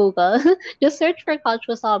or on Google, just search for Couch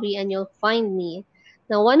Wasabi and you'll find me.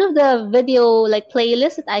 Now, one of the video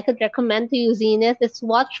playlists that I could recommend to you, Zenith, is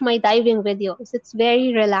watch my diving videos. It's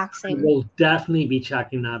very I relaxing. will definitely be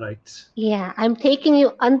checking that out. Yeah, I'm taking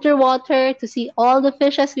you underwater to see all the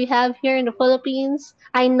fishes we have here in the Philippines.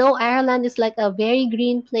 I know Ireland is like a very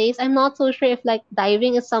green place. I'm not so sure if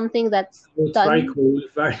diving is something that's Oh, it's very done. cool.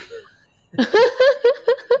 Very.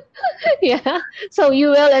 Yeah, so you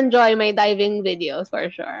will enjoy my diving videos for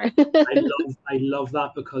sure. I love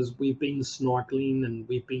that because we've been snorkeling and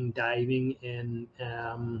we've been diving in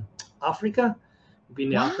Africa. We've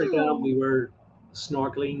been to Africa and Wow. we were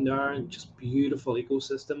snorkeling there and just beautiful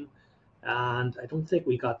ecosystem. And I don't think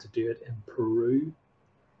we got to do it in Peru.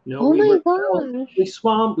 No, Oh we my were well, we gosh.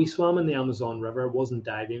 swam we swam in the Amazon River. It wasn't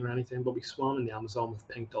diving or anything, but we swam in the Amazon with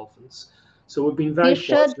pink dolphins. So we've been You very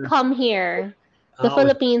should fortunate. come here. The Oh,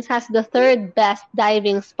 Philippines has the third best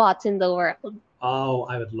diving spots in the world.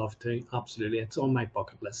 I would love to. Absolutely. It's on my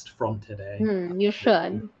bucket list from today. You Absolutely.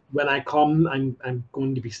 should. When I come, I'm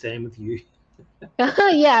going to be staying with you.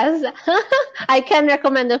 Yes, I can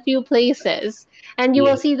recommend a few places. And you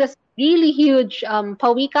Yeah. will see this really huge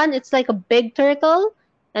pawikan. It's like a big turtle,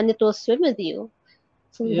 and it will swim with you.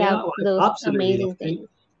 So we Yeah, have I'd those absolutely amazing love to. things.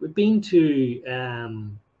 We've been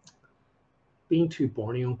to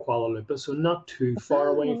Borneo and Kuala Lumpur, so not too far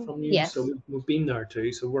away Oh, from you. So yes. we've been there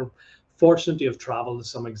too. So we're fortunate to have traveled to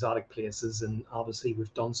some exotic places, and obviously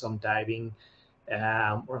we've done some diving.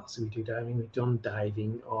 Where else did we do diving? We've done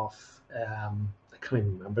diving off. I can't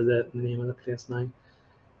even remember the name of the place now.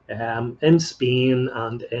 In Spain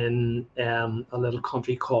and in a little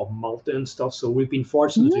country called Malta and stuff. So we've been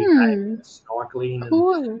fortunate to dive Hmm, and snorkeling, and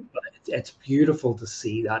cool. but it's beautiful to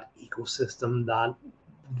see that ecosystem, that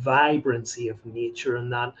vibrancy of nature, and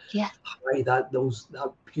that Yes. how that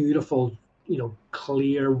beautiful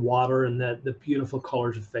clear water and the beautiful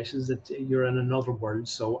colors of fishes. That you're in another world.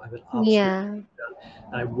 So I would absolutely. Yeah. And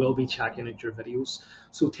I will be checking out your videos.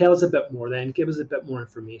 So tell us a bit more then. Give us a bit more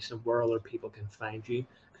information of where other people can find you,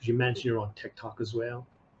 because you mentioned you're on TikTok as well.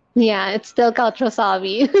 Yeah, it's still couch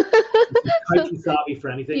wasabi. Couch wasabi for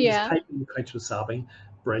anything. Just Yeah. type in couch wasabi.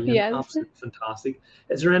 Brilliant. Yes. Absolutely fantastic.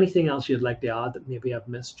 Is there anything else you'd like to add that maybe I've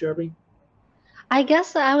missed, Jirbie? I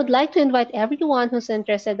guess I would like to invite everyone who's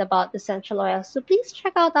interested about essential oils to please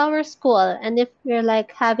check out our school. And if you're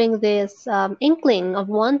like having this inkling of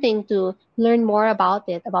wanting to learn more about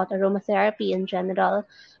it, about aromatherapy in general,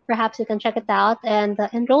 perhaps you can check it out and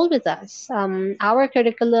enroll with us. Our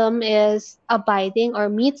curriculum is abiding or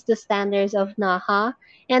meets the standards of NAHA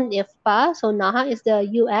and IFPA. So NAHA is the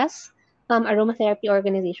U.S. Aromatherapy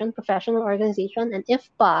organization, professional organization, and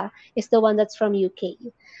IFPA is the one that's from UK.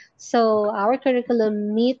 So Okay, our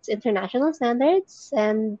curriculum meets international standards,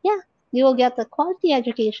 and yeah, you will get a quality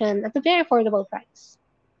education at a very affordable price.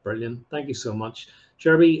 brilliant. Thank you so much.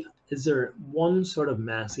 Jirbie, is there one sort of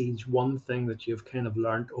message, one thing that you've kind of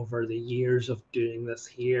learned over the years of doing this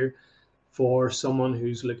here for someone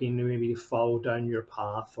who's looking to maybe follow down your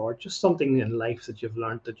path, or just something in life that you've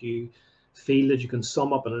learned that you feel that you can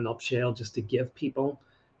sum up in a nutshell just to give people,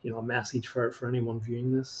 a message for anyone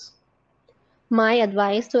viewing this? My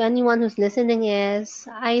advice to anyone who's listening is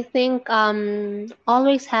I think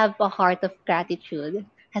always have a heart of gratitude.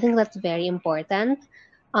 I think that's very important.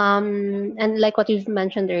 And like what you've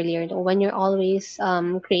mentioned earlier, when you're always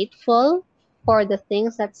grateful for the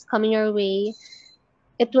things that's coming your way,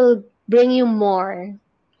 it will bring you more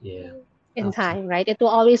Yeah, in absolutely. time, right? It will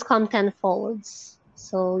always come tenfolds.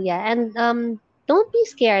 So yeah, and don't be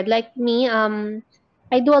scared. Like me,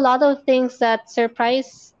 I do a lot of things that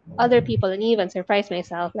surprise other people and even surprise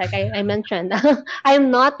myself. Like I mentioned, I'm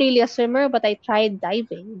not really a swimmer, but I tried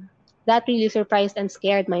diving. That really surprised and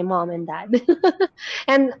scared my mom and dad.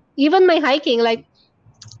 And even my hiking, like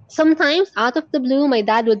sometimes out of the blue, my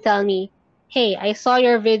dad would tell me, "Hey, I saw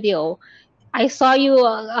your video. I saw you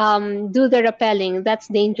do the rappelling. That's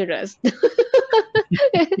dangerous."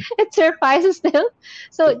 It surprises them.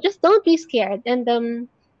 So just don't be scared, and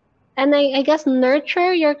I guess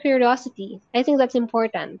nurture your curiosity. I think that's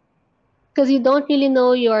important because you don't really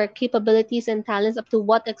know your capabilities and talents up to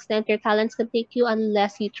what extent your talents can take you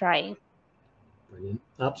unless you try. Brilliant.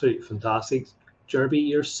 Absolutely fantastic. Jirbie,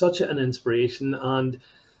 you're such an inspiration, and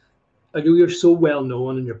I know you're so well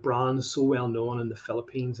known and your brand is so well known in the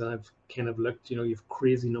Philippines. And I've kind of looked, you've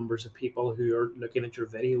crazy numbers of people who are looking at your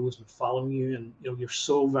videos and following you. And, you're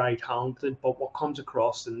so very talented. But what comes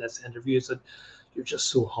across in this interview is that you're just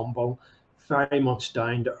so humble, very much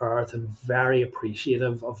down to earth, and very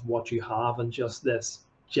appreciative of what you have, and just this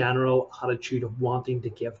general attitude of wanting to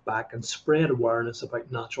give back and spread awareness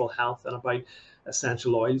about natural health and about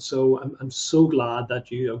essential oils. So I'm so glad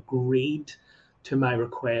that you agreed to my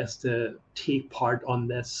request to take part on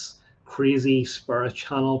this crazy Spirit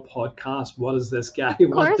Channel podcast. What does this guy Of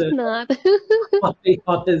want course to not. be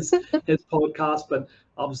on his podcast? But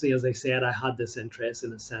obviously, as I said, I had this interest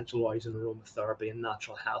in essential oils and aromatherapy and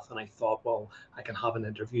natural health, and I thought, well, I can have an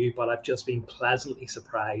interview. But I've just been pleasantly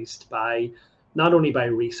surprised by not only by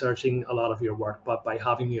researching a lot of your work, but by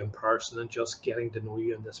having you in person and just getting to know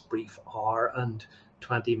you in this brief hour and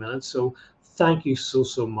 20 minutes. So thank you so,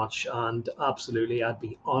 so much. And absolutely, I'd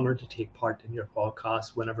be honored to take part in your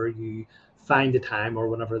podcast whenever you find the time, or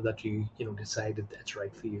whenever that you decided it's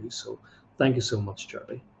right for you. So thank you so much,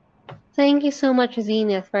 Jirbie. Thank you so much,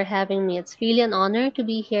 Zenith, for having me. It's really an honor to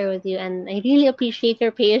be here with you, and I really appreciate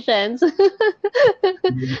your patience.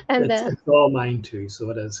 And It's all mine too, so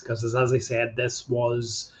it is, because as I said, this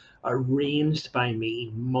was arranged by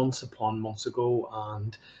me months upon months ago,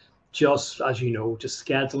 and just as you know, just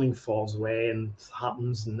scheduling falls away and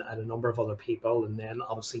happens, and a number of other people, and then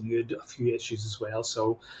obviously you had a few issues as well.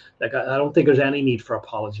 So, like, I don't think there's any need for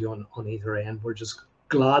apology on either end. We're just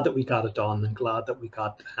glad that we got it done, and glad that we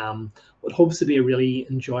got what hopes to be a really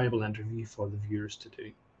enjoyable interview for the viewers to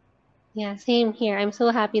do. yeah, same here. I'm so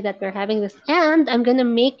happy that we're having this, and I'm gonna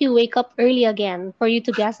make you wake up early again for you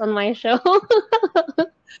to guest on my show.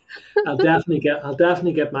 I'll definitely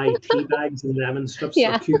get my tea bags and lemon strips or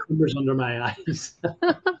Yeah, cucumbers under my eyes.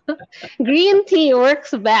 green tea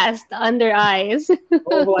works best under eyes.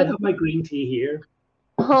 Oh well, I have my green tea here.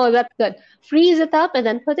 Oh, that's good. Freeze it up and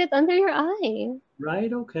then put it under your eye.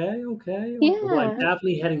 Right. Okay. Okay. Okay. Well, I'm Yeah.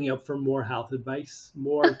 definitely heading you up for more health advice,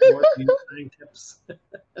 more beautifying tips.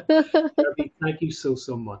 Debbie, thank you so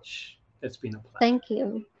so much. It's been a pleasure. Thank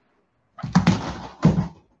you.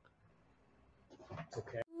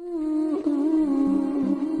 Okay.